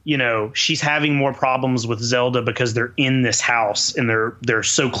she's having more problems with Zelda because they're in this house and they're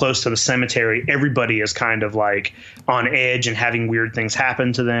so close to the cemetery. Everybody is kind of like on edge and having weird things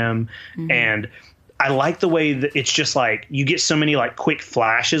happen to them. Mm-hmm. And I like the way that it's just like you get so many like quick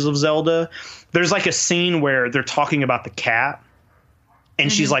flashes of Zelda. There's like a scene where they're talking about the cat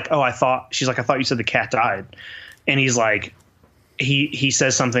and she's like, I thought you said the cat died. And he's like, he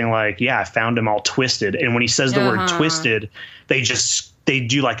says something like, yeah, I found him all twisted. And when he says the word twisted, they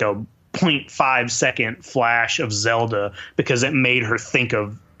do like a 0.5 second flash of Zelda because it made her think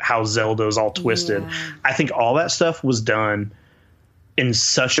of how Zelda's all twisted. Yeah. I think all that stuff was done in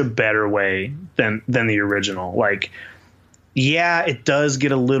such a better way than the original. Like, yeah, it does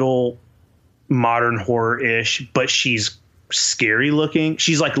get a little modern horror-ish, but she's scary looking.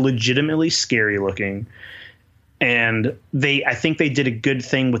 She's like legitimately scary looking. And I think they did a good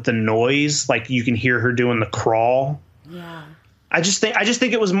thing with the noise. Like you can hear her doing the crawl. Yeah. I just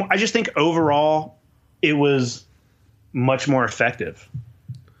think overall it was much more effective.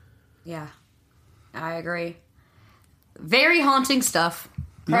 Yeah, I agree. Very haunting stuff.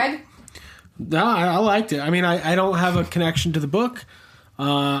 Craig? No, I liked it. I mean, I don't have a connection to the book,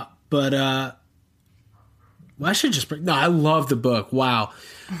 but I should just bring... No, I love the book. Wow.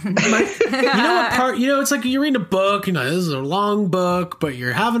 You know what part... it's like you're reading a book, this is a long book, but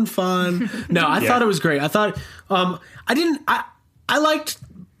you're having fun. No, I thought it was great. I thought... I liked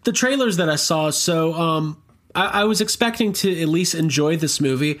the trailers that I saw, so I was expecting to at least enjoy this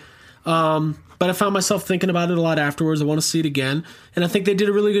movie, but I found myself thinking about it a lot afterwards. I want to see it again, and I think they did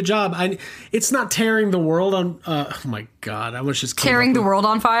a really good job. It's not tearing the world on... oh my God, I was just... Tearing the world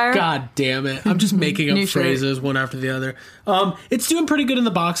on fire? God damn it. I'm just making up phrases one after the other. It's doing pretty good in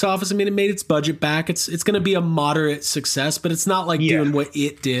the box office. I mean, it made its budget back. It's going to be a moderate success, but it's not like doing what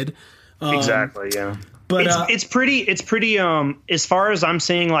it did. Exactly, yeah. But it's pretty as far as I'm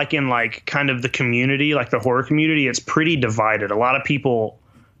seeing, like in like kind of the community, like the horror community, it's pretty divided. A lot of people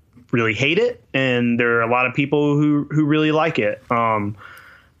really hate it, and there are a lot of people who really like it. I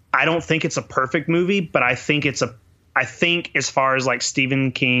don't think it's a perfect movie, but I think as far as like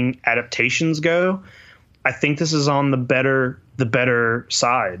Stephen King adaptations go, I think this is on the better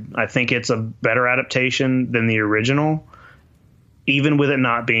side. I think it's a better adaptation than the original, even with it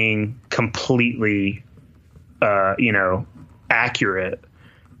not being completely accurate.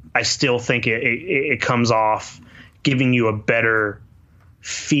 I still think it comes off giving you a better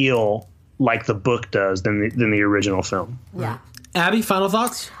feel like the book does than the original film. Yeah. Abby, final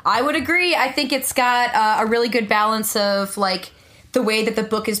thoughts? I would agree. I think it's got a really good balance of like the way that the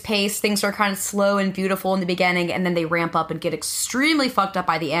book is paced. Things are kind of slow and beautiful in the beginning, and then they ramp up and get extremely fucked up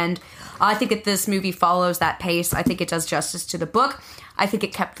by the end. I think that this movie follows that pace. I think it does justice to the book. I think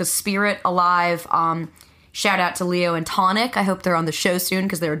it kept the spirit alive. Shout out to Leo and Tonic. I hope they're on the show soon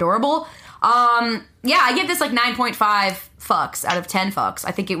because they're adorable. I give this like 9.5 fucks out of 10 fucks.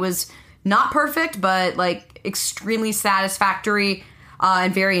 I think it was not perfect, but like extremely satisfactory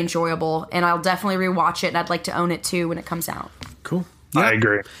and very enjoyable. And I'll definitely rewatch it, and I'd like to own it too when it comes out. Cool. Yeah. I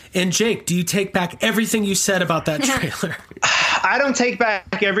agree. And Jake, do you take back everything you said about that trailer? I don't take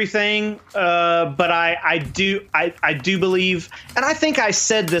back everything, but I do believe, and I think I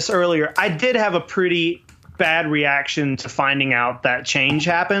said this earlier, I did have a pretty bad reaction to finding out that change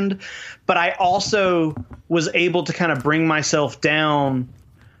happened, but I also was able to kind of bring myself down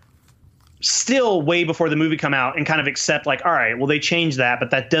still way before the movie come out and kind of accept like, all right, well, they changed that,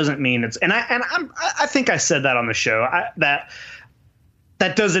 but that doesn't mean it's, and I think I said that on the show, that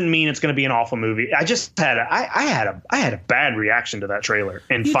doesn't mean it's going to be an awful movie. I just had I had a bad reaction to that trailer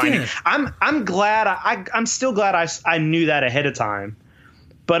and finding. I'm glad I'm still glad I knew that ahead of time.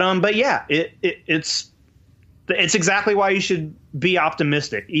 But yeah, it's exactly why you should be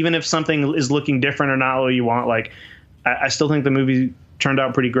optimistic, even if something is looking different or not what you want. Like I still think the movie turned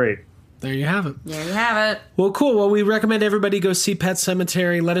out pretty great. There you have it. There you have it. Well, cool. Well, we recommend everybody go see Pet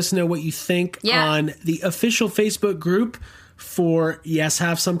Sematary. Let us know what you think on the official Facebook group for Yes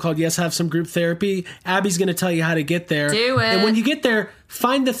Have Some, called Yes Have Some Group Therapy. Abby's going to tell you how to get there. Do it. And when you get there,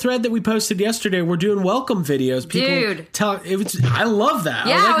 find the thread that we posted yesterday. We're doing welcome videos. People I love that.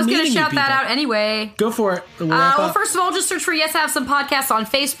 Yeah, I was going to shout people. that out anyway. Go for it. Well, first of all, just search for Yes Have Some Podcast on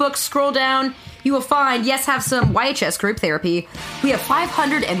Facebook. Scroll down. You will find Yes Have Some YHS Group Therapy. We have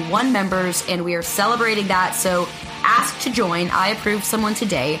 501 members, and we are celebrating that, so ask to join. I approved someone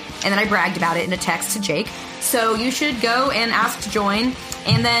today, and then I bragged about it in a text to Jake. So you should go and ask to join.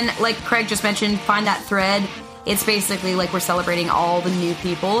 And then, like Craig just mentioned, find that thread. It's basically like we're celebrating all the new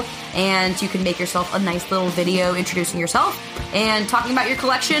people, and you can make yourself a nice little video introducing yourself and talking about your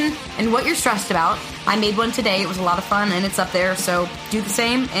collection and what you're stressed about. I made one today. It was a lot of fun, and it's up there. So do the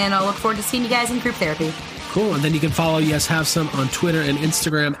same, and I'll look forward to seeing you guys in group therapy. Cool. And then you can follow Yes Have Some on Twitter and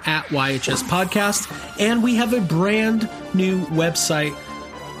Instagram at YHS Podcast. And we have a brand new website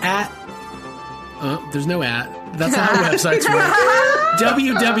at... there's no at. That's not how websites work.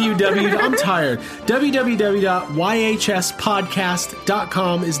 I'm tired.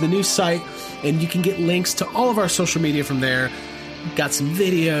 www.yhspodcast.com is the new site, and you can get links to all of our social media from there. We've got some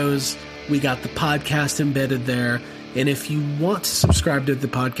videos. We got the podcast embedded there. And if you want to subscribe to the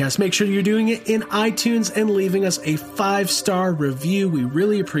podcast, make sure you're doing it in iTunes and leaving us a 5-star review. We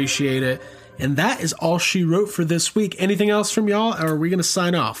really appreciate it. And that is all she wrote for this week. Anything else from y'all, or are we going to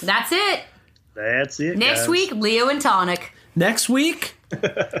sign off? That's it. That's it. Next week, Leo and Tonic. Next week?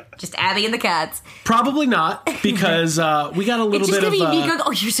 Just Abby and the cats. Probably not, because we got a little bit of... It's just going to be me going,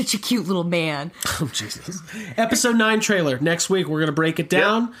 oh, you're such a cute little man. Oh, Jesus. Episode 9 trailer. Next week, we're going to break it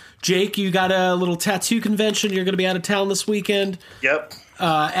down. Yep. Jake, you got a little tattoo convention. You're going to be out of town this weekend. Yep.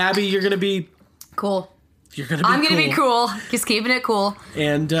 Abby, you're going to be... Cool. You're going to be I'm going to be cool. Just keeping it cool.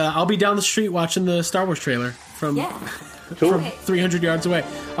 And I'll be down the street watching the Star Wars trailer from 300 yards away.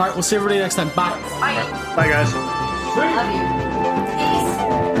 All right, we'll see everybody next time. Bye. Bye. Bye, guys. Love you.